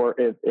if the work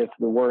is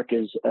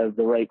of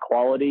the right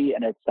quality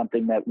and it's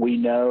something that we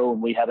know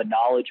and we have a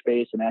knowledge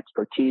base and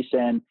expertise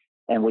in,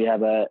 and we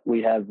have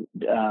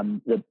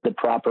the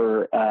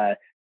proper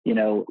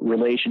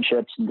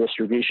relationships and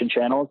distribution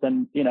channels,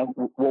 then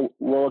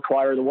we'll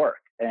acquire the work.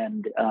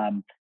 And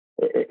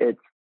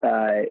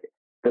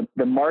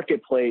the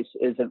marketplace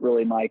isn't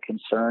really my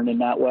concern in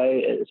that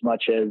way, as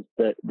much as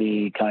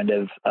the kind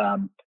of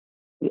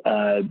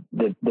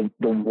the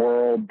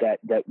world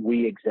that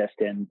we exist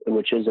in,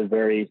 which is a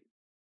very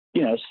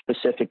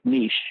specific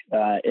niche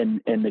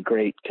in the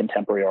great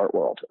contemporary art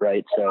world,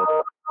 right?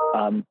 So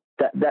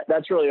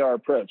that's really our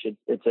approach.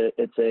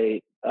 It's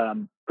a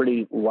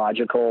pretty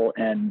logical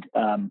and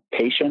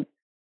patient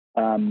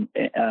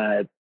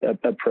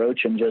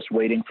approach, and just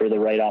waiting for the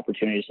right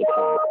opportunities to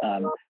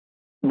come.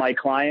 My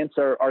clients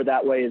are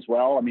that way as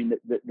well. I mean,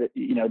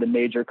 the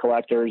major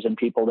collectors and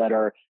people that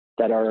are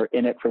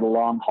in it for the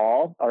long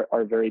haul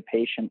are very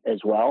patient as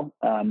well.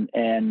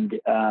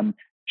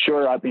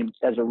 Sure, I mean,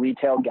 as a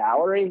retail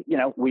gallery,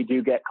 we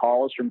do get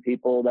calls from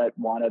people that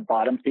want a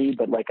bottom feed,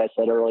 but like I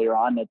said earlier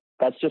on,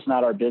 that's just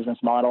not our business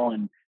model,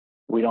 and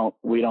we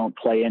don't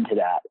play into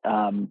that.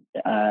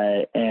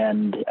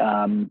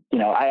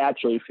 I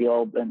actually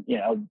feel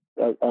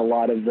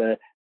that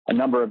a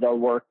number of the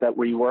work that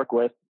we work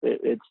with,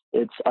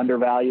 it's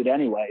undervalued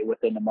anyway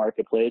within the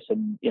marketplace,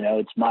 and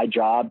it's my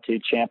job to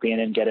champion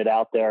and get it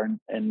out there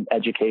and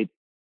educate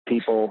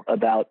people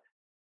about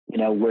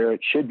where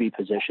it should be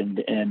positioned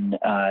in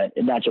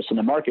not just in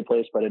the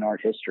marketplace but in art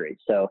history.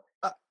 So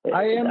I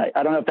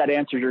don't know if that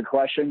answers your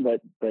question,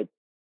 but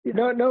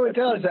No, it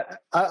does.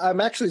 I'm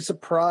actually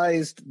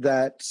surprised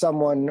that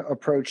someone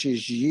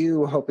approaches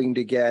you hoping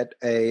to get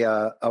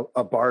a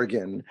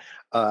bargain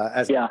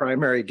as a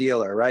primary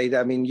dealer, right?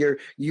 I mean,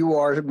 you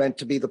are meant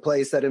to be the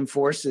place that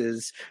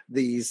enforces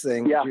these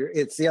things. Yeah.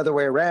 It's the other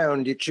way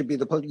around. You should be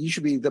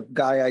the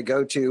guy I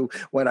go to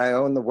when I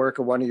own the work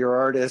of one of your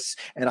artists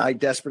and I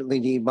desperately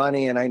need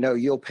money, and I know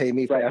you'll pay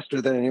me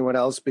faster than anyone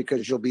else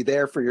because you'll be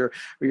there for your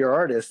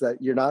artist.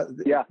 That you're not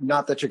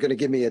that you're going to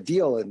give me a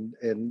deal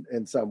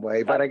in some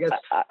way, but I guess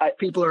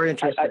people are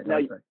interested.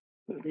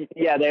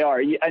 Yeah, they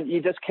are.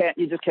 You just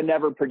can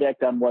never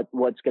predict on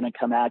what's going to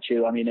come at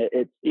you. I mean,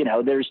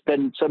 there's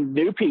been some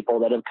new people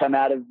that have come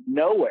out of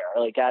nowhere,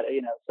 like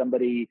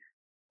somebody,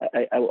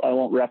 I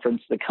won't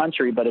reference the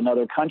country, but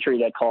another country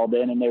that called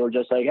in and they were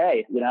just like,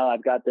 hey,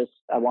 I've got this,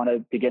 I want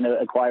to begin to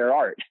acquire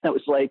art. It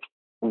was like,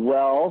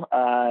 well,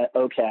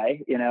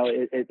 okay.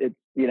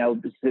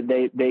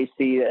 They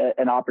see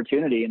an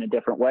opportunity in a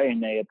different way,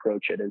 and they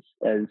approach it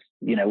as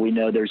we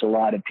know there's a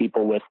lot of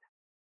people with,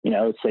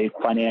 let's say,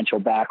 financial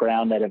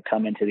background that have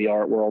come into the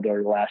art world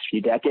over the last few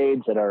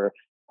decades that are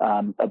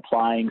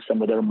applying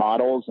some of their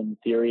models and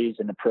theories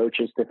and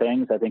approaches to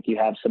things. I think you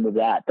have some of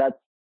that.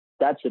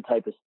 That's the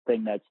type of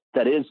thing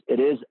it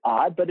is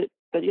odd, but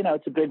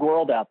it's a big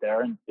world out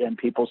there, and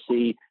people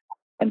see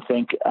and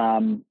think,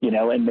 and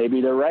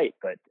maybe they're right,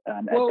 but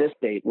at this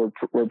date, we're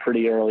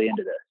pretty early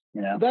into this.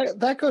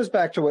 That goes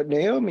back to what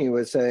Naomi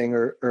was saying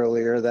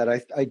earlier, that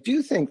I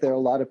do think there are a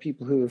lot of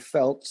people who have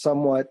felt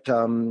somewhat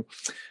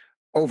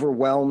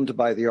overwhelmed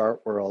by the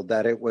art world,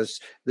 that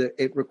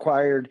it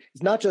required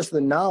not just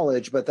the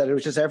knowledge, but that it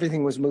was just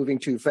everything was moving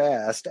too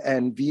fast,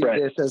 and viewed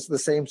this as the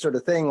same sort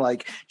of thing.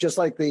 Like, just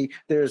like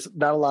there's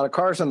not a lot of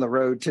cars on the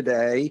road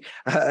today.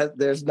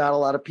 There's not a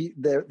lot of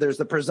there's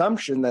the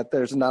presumption that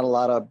there's not a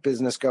lot of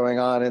business going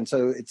on. And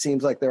so it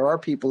seems like there are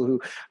people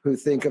who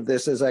think of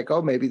this as like,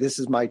 oh, maybe this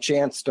is my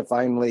chance to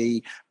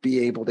finally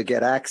be able to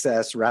get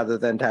access rather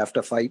than to have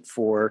to fight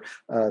for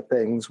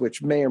things,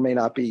 which may or may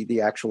not be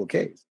the actual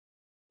case.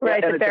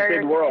 Right, the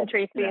barrier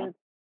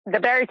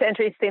to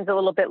entry seems a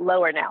little bit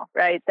lower now,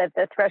 right? That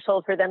the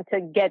threshold for them to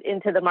get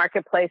into the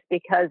marketplace,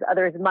 because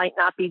others might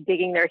not be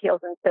digging their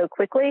heels in so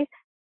quickly,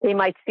 they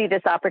might see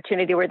this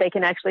opportunity where they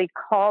can actually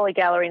call a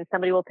gallery and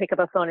somebody will pick up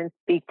a phone and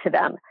speak to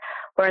them.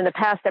 Where in the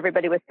past,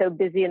 everybody was so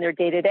busy in their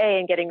day-to-day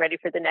and getting ready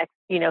for the next,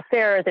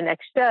 fair or the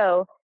next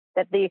show,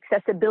 that the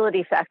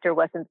accessibility factor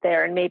wasn't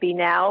there. And maybe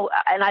now,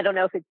 and I don't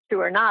know if it's true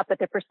or not, but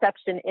the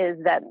perception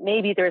is that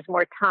maybe there's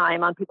more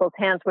time on people's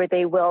hands where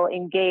they will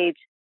engage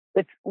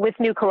with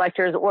new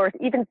collectors or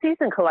even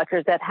seasoned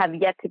collectors that have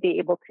yet to be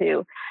able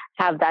to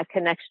have that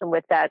connection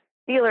with that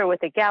dealer,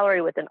 with a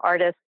gallery, with an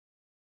artist,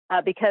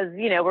 because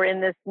we're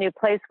in this new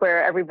place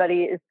where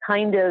everybody is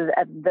kind of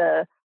at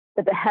the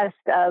behest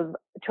of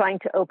trying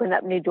to open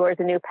up new doors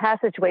and new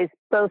passageways,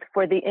 both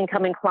for the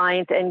incoming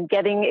client and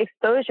getting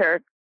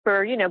exposure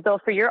for Bill,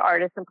 for your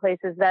artists in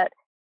places that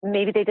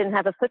maybe they didn't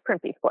have a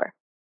footprint before.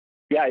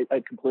 Yeah,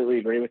 I completely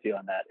agree with you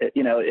on that.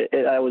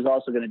 I was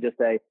also going to just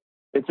say,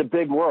 it's a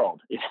big world.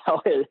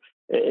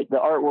 The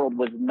art world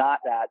was not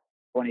that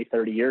 20,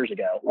 30 years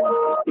ago.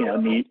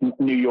 When,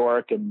 New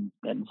York and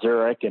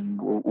Zurich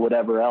and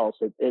whatever else.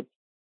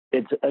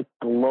 It's a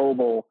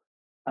global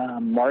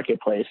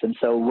marketplace, and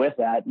so with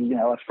that,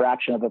 a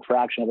fraction of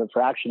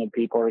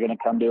people are going to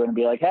come to it and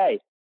be like,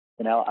 hey,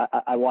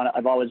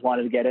 I've always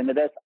wanted to get into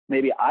this.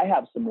 Maybe I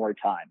have some more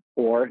time,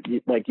 or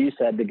like you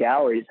said, the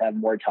galleries have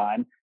more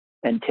time,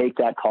 and take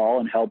that call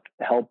and help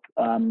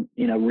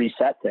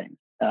reset things.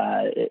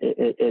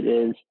 It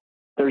is,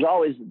 there's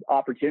always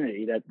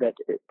opportunity that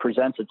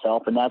presents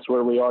itself, and that's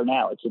where we are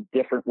now. It's a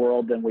different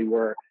world than we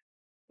were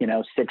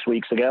 6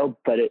 weeks ago,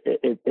 but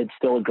it's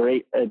still a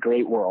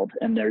great world,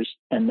 and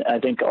I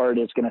think art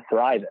is going to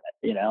thrive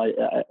in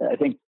it. I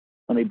think,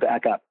 let me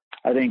back up.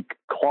 I think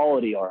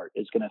quality art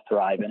is going to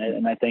thrive in it,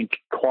 and I think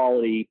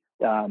quality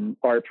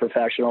art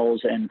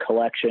professionals and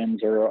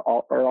collections are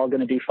all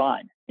going to do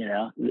fine.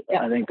 Yeah.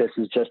 I think this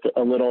is just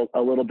a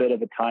little bit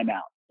of a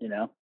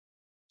timeout.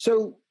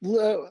 So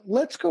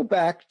let's go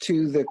back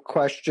to the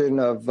question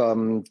of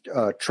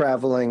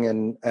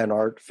traveling and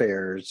art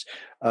fairs,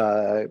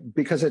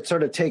 because it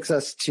sort of takes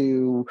us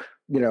to,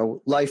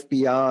 life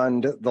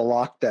beyond the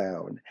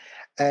lockdown.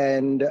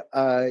 And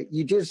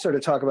you did sort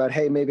of talk about,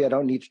 hey, maybe I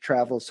don't need to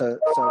travel so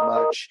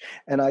much.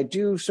 And I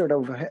do sort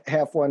of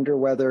half wonder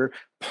whether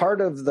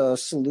part of the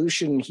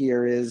solution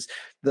here is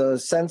the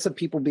sense of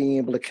people being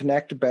able to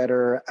connect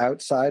better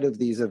outside of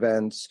these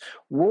events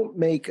won't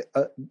make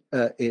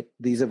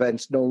these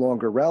events no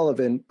longer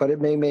relevant, but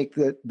it may make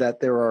that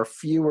there are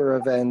fewer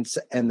events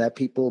and that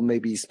people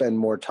maybe spend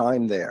more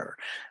time there.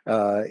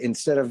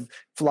 Instead of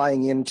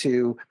flying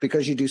into,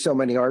 because you do so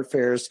many art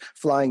fairs,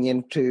 flying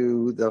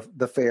into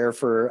the fair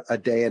for a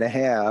day and a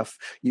half,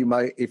 you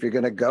might, if you're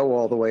going to go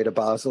all the way to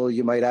Basel,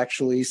 you might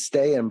actually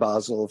stay in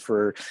Basel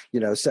for,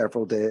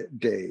 several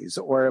days.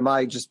 Or am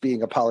I just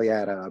being a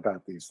Pollyanna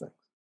about these things?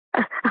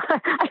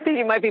 I think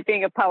you might be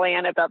being a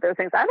Pollyanna about those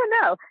things. I don't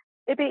know.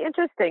 It'd be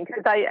interesting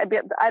because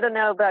I don't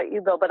know about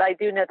you, Bill, but I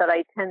do know that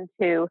I tend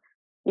to,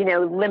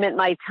 limit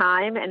my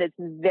time, and it's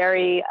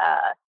very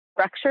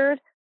structured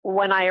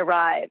when I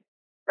arrive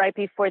right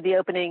before the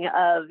opening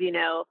of,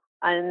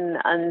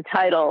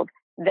 Untitled.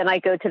 Then I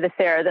go to the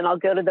fair, then I'll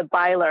go to the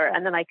Byler,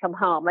 and then I come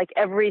home. Like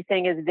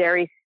everything is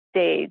very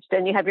staged,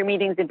 and you have your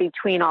meetings in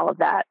between all of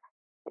that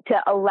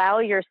to allow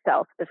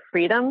yourself the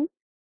freedom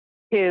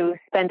to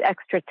spend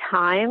extra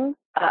time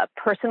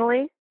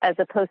personally, as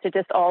opposed to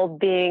just all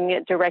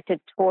being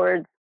directed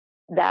towards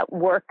that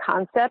work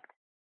concept,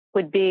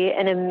 would be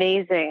an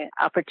amazing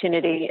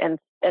opportunity and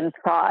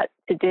thought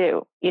to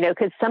do,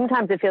 because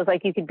sometimes it feels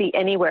like you could be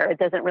anywhere. It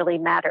doesn't really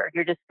matter.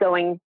 You're just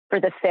going for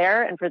the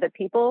fair and for the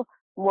people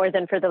more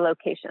than for the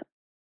location,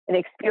 and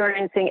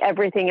experiencing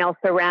everything else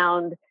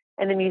around,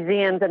 and the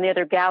museums and the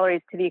other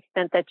galleries to the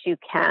extent that you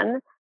can.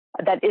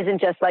 That isn't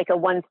just like a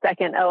 1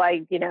 second,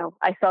 I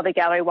saw the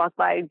gallery walk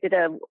by, did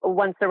a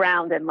once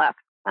around and left.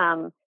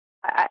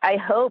 I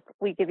hope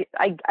we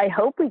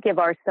give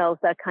ourselves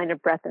that kind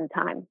of breath and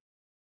time.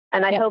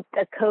 And I hope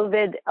that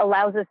COVID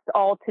allows us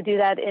all to do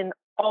that in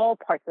all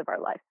parts of our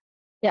life.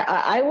 Yeah,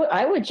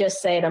 I would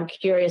just say, and I'm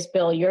curious,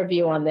 Bill, your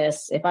view on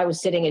this. If I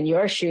was sitting in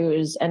your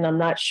shoes, and I'm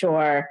not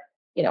sure,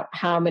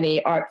 how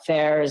many art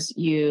fairs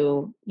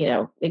you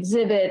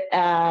exhibit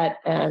at,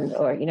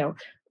 or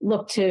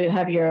look to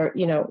have your,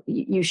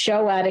 you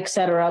show at, et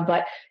cetera.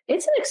 But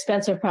it's an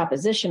expensive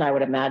proposition, I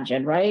would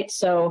imagine, right?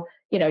 So,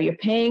 you're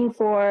paying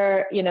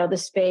for, the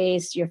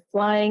space, you're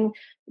flying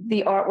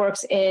the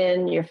artworks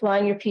in, you're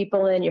flying your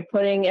people in, you're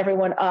putting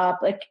everyone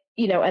up,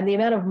 and the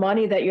amount of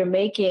money that you're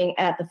making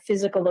at the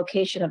physical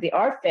location of the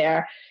art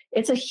fair,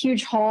 it's a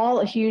huge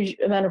haul, a huge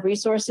amount of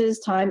resources,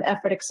 time,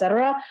 effort, et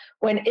cetera.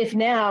 If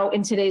now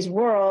in today's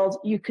world,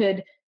 you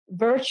could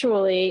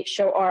virtually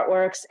show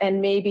artworks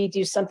and maybe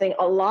do something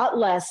a lot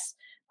less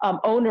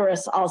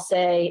onerous, I'll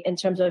say, in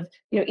terms of,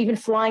 even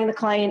flying the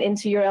client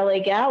into your LA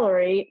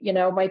gallery,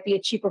 might be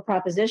a cheaper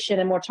proposition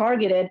and more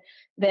targeted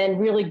than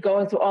really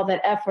going through all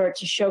that effort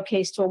to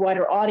showcase to a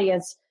wider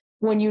audience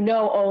when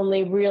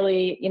only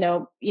really,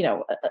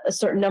 a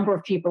certain number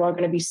of people are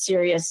going to be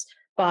serious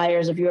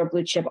buyers of your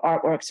blue chip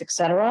artworks, et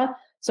cetera.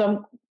 So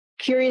I'm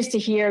curious to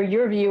hear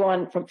your view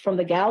on from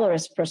the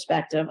gallerist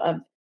perspective of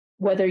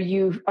whether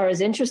you are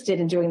as interested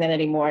in doing that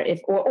anymore,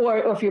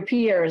 or if your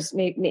peers,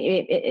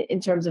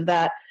 in terms of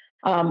that,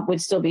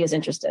 would still be as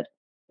interested.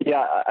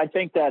 Yeah, I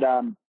think that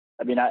a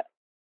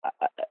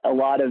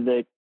lot of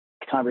the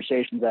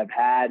conversations I've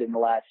had in the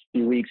last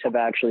few weeks have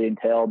actually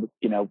entailed,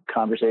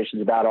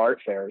 conversations about art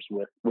fairs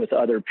with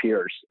other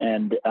peers,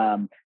 and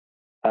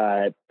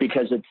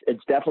because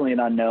it's definitely an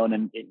unknown,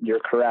 and you're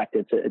correct.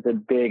 It's a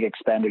big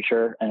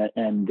expenditure,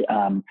 and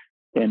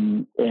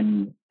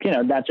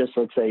not just,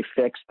 let's say,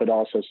 fixed, but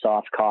also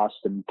soft costs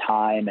and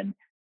time and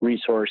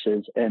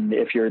resources. And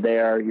if you're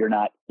there, you're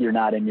not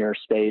in your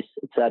space,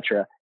 et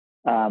cetera.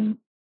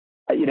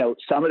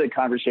 Some of the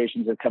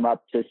conversations have come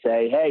up to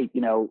say, hey,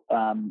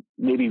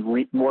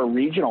 maybe more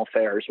regional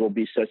fairs will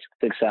be so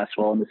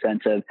successful in the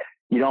sense of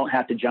you don't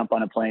have to jump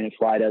on a plane and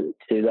fly to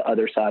the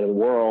other side of the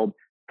world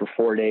for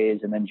 4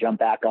 days and then jump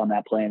back on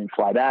that plane and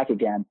fly back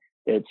again.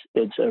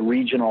 It's a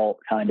regional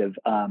kind of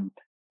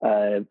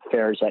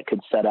fairs that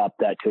could set up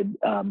that could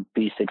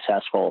be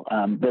successful.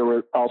 There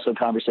were also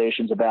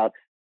conversations about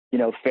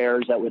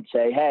fairs that would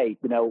say, hey,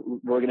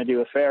 we're going to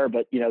do a fair,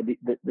 but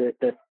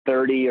the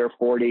 30 or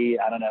 40,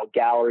 I don't know,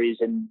 galleries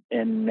in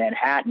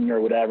Manhattan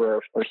or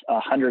whatever, or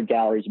 100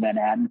 galleries in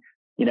Manhattan,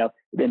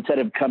 instead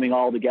of coming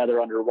all together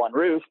under one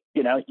roof,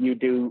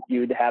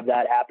 you'd have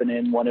that happen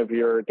in one of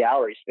your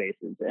gallery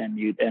spaces,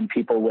 and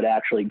people would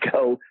actually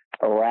go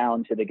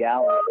around to the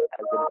gallery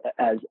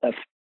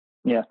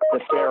the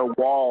fair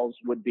walls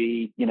would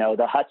be,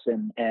 the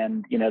Hudson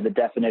and, the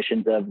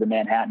definitions of the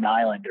Manhattan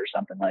Island or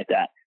something like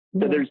that.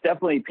 So there's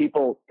definitely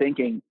people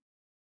thinking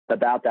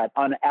about that.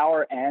 On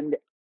our end,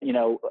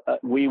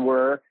 we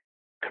were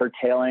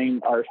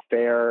curtailing our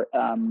fair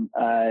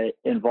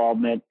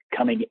involvement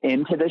coming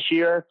into this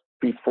year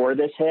before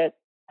this hit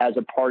as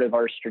a part of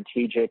our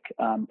strategic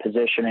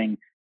positioning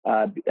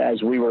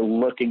as we were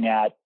looking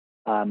at,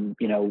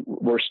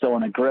 we're still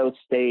in a growth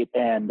state.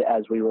 And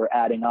as we were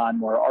adding on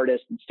more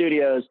artists and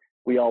studios,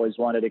 we always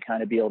wanted to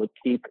kind of be able to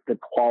keep the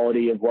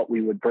quality of what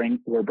we're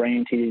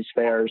bringing to these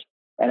fairs.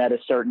 And at a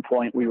certain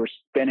point, we were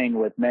spinning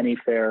with many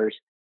fairs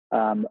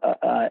in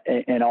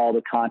all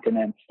the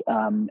continents.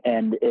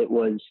 And it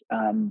was,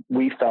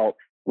 we felt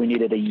we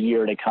needed a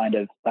year to kind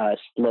of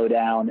slow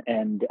down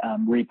and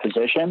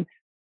reposition.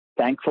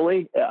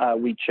 Thankfully,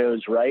 we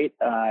chose right.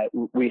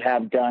 We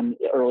have done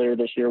earlier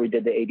this year, we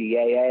did the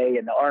ADAA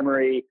and the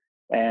Armory,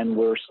 and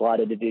we're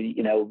slotted to do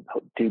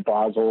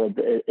Basel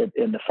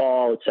in the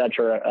fall, et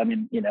cetera. I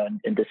mean,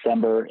 in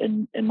December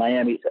in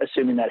Miami,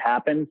 assuming that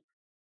happens.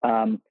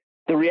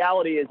 The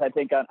reality is, I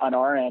think on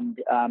our end,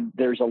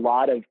 there's a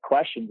lot of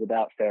questions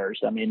about fairs.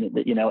 I mean,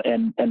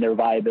 and their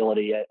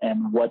viability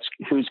and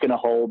who's going to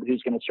hold,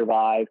 who's going to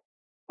survive.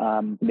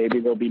 Maybe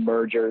there'll be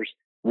mergers.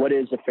 What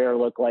does a fair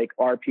look like?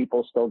 Are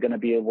people still going to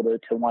be able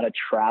to want to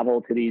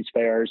travel to these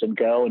fairs and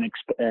go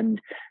and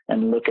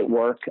look at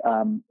work?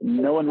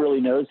 No one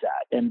really knows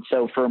that. And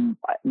so from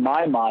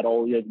my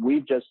model,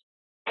 we've just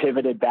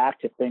pivoted back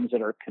to things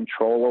that are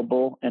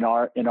controllable in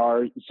our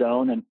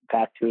zone and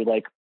back to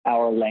like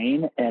our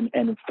lane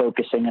and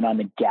focusing in on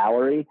the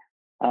gallery,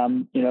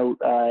 and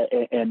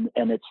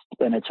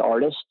its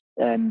artists.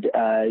 And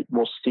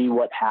we'll see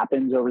what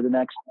happens over the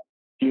next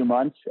few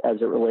months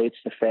as it relates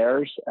to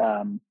fairs.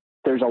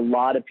 There's a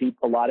lot of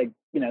people,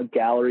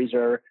 galleries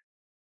are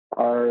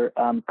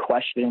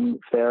questioning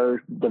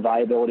the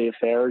viability of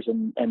fairs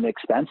and the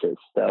expenses.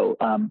 So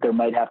there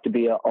might have to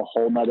be a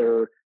whole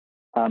nother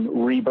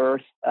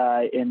rebirth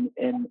in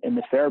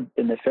the fair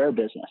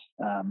business.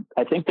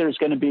 I think there's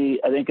going to be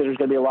a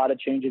lot of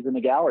changes in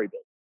the gallery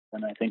business,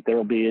 and I think there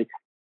will be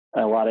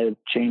a lot of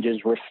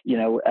changes with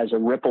as a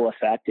ripple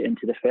effect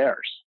into the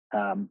fairs.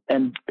 And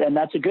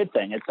that's a good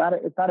thing. It's not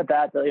a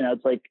bad.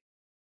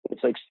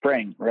 It's like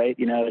spring, right?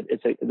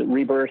 The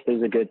rebirth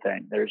is a good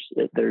thing.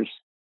 There's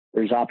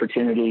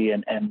opportunity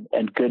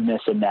and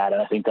goodness in that,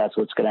 and I think that's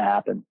what's going to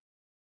happen.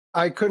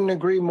 I couldn't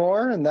agree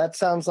more, and that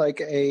sounds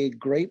like a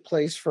great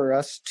place for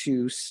us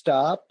to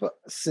stop.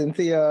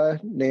 Cynthia,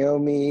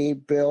 Naomi,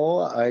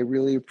 Bill, I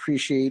really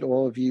appreciate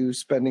all of you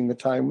spending the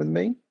time with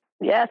me.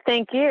 Yeah,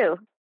 thank you.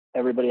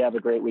 Everybody have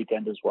a great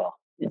weekend as well.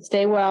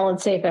 Stay well and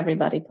safe,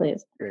 everybody,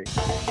 please. Great.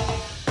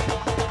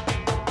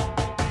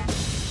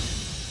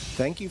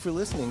 Thank you for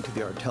listening to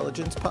the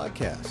Artelligence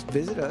Podcast.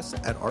 Visit us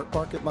at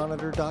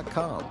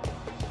artmarketmonitor.com.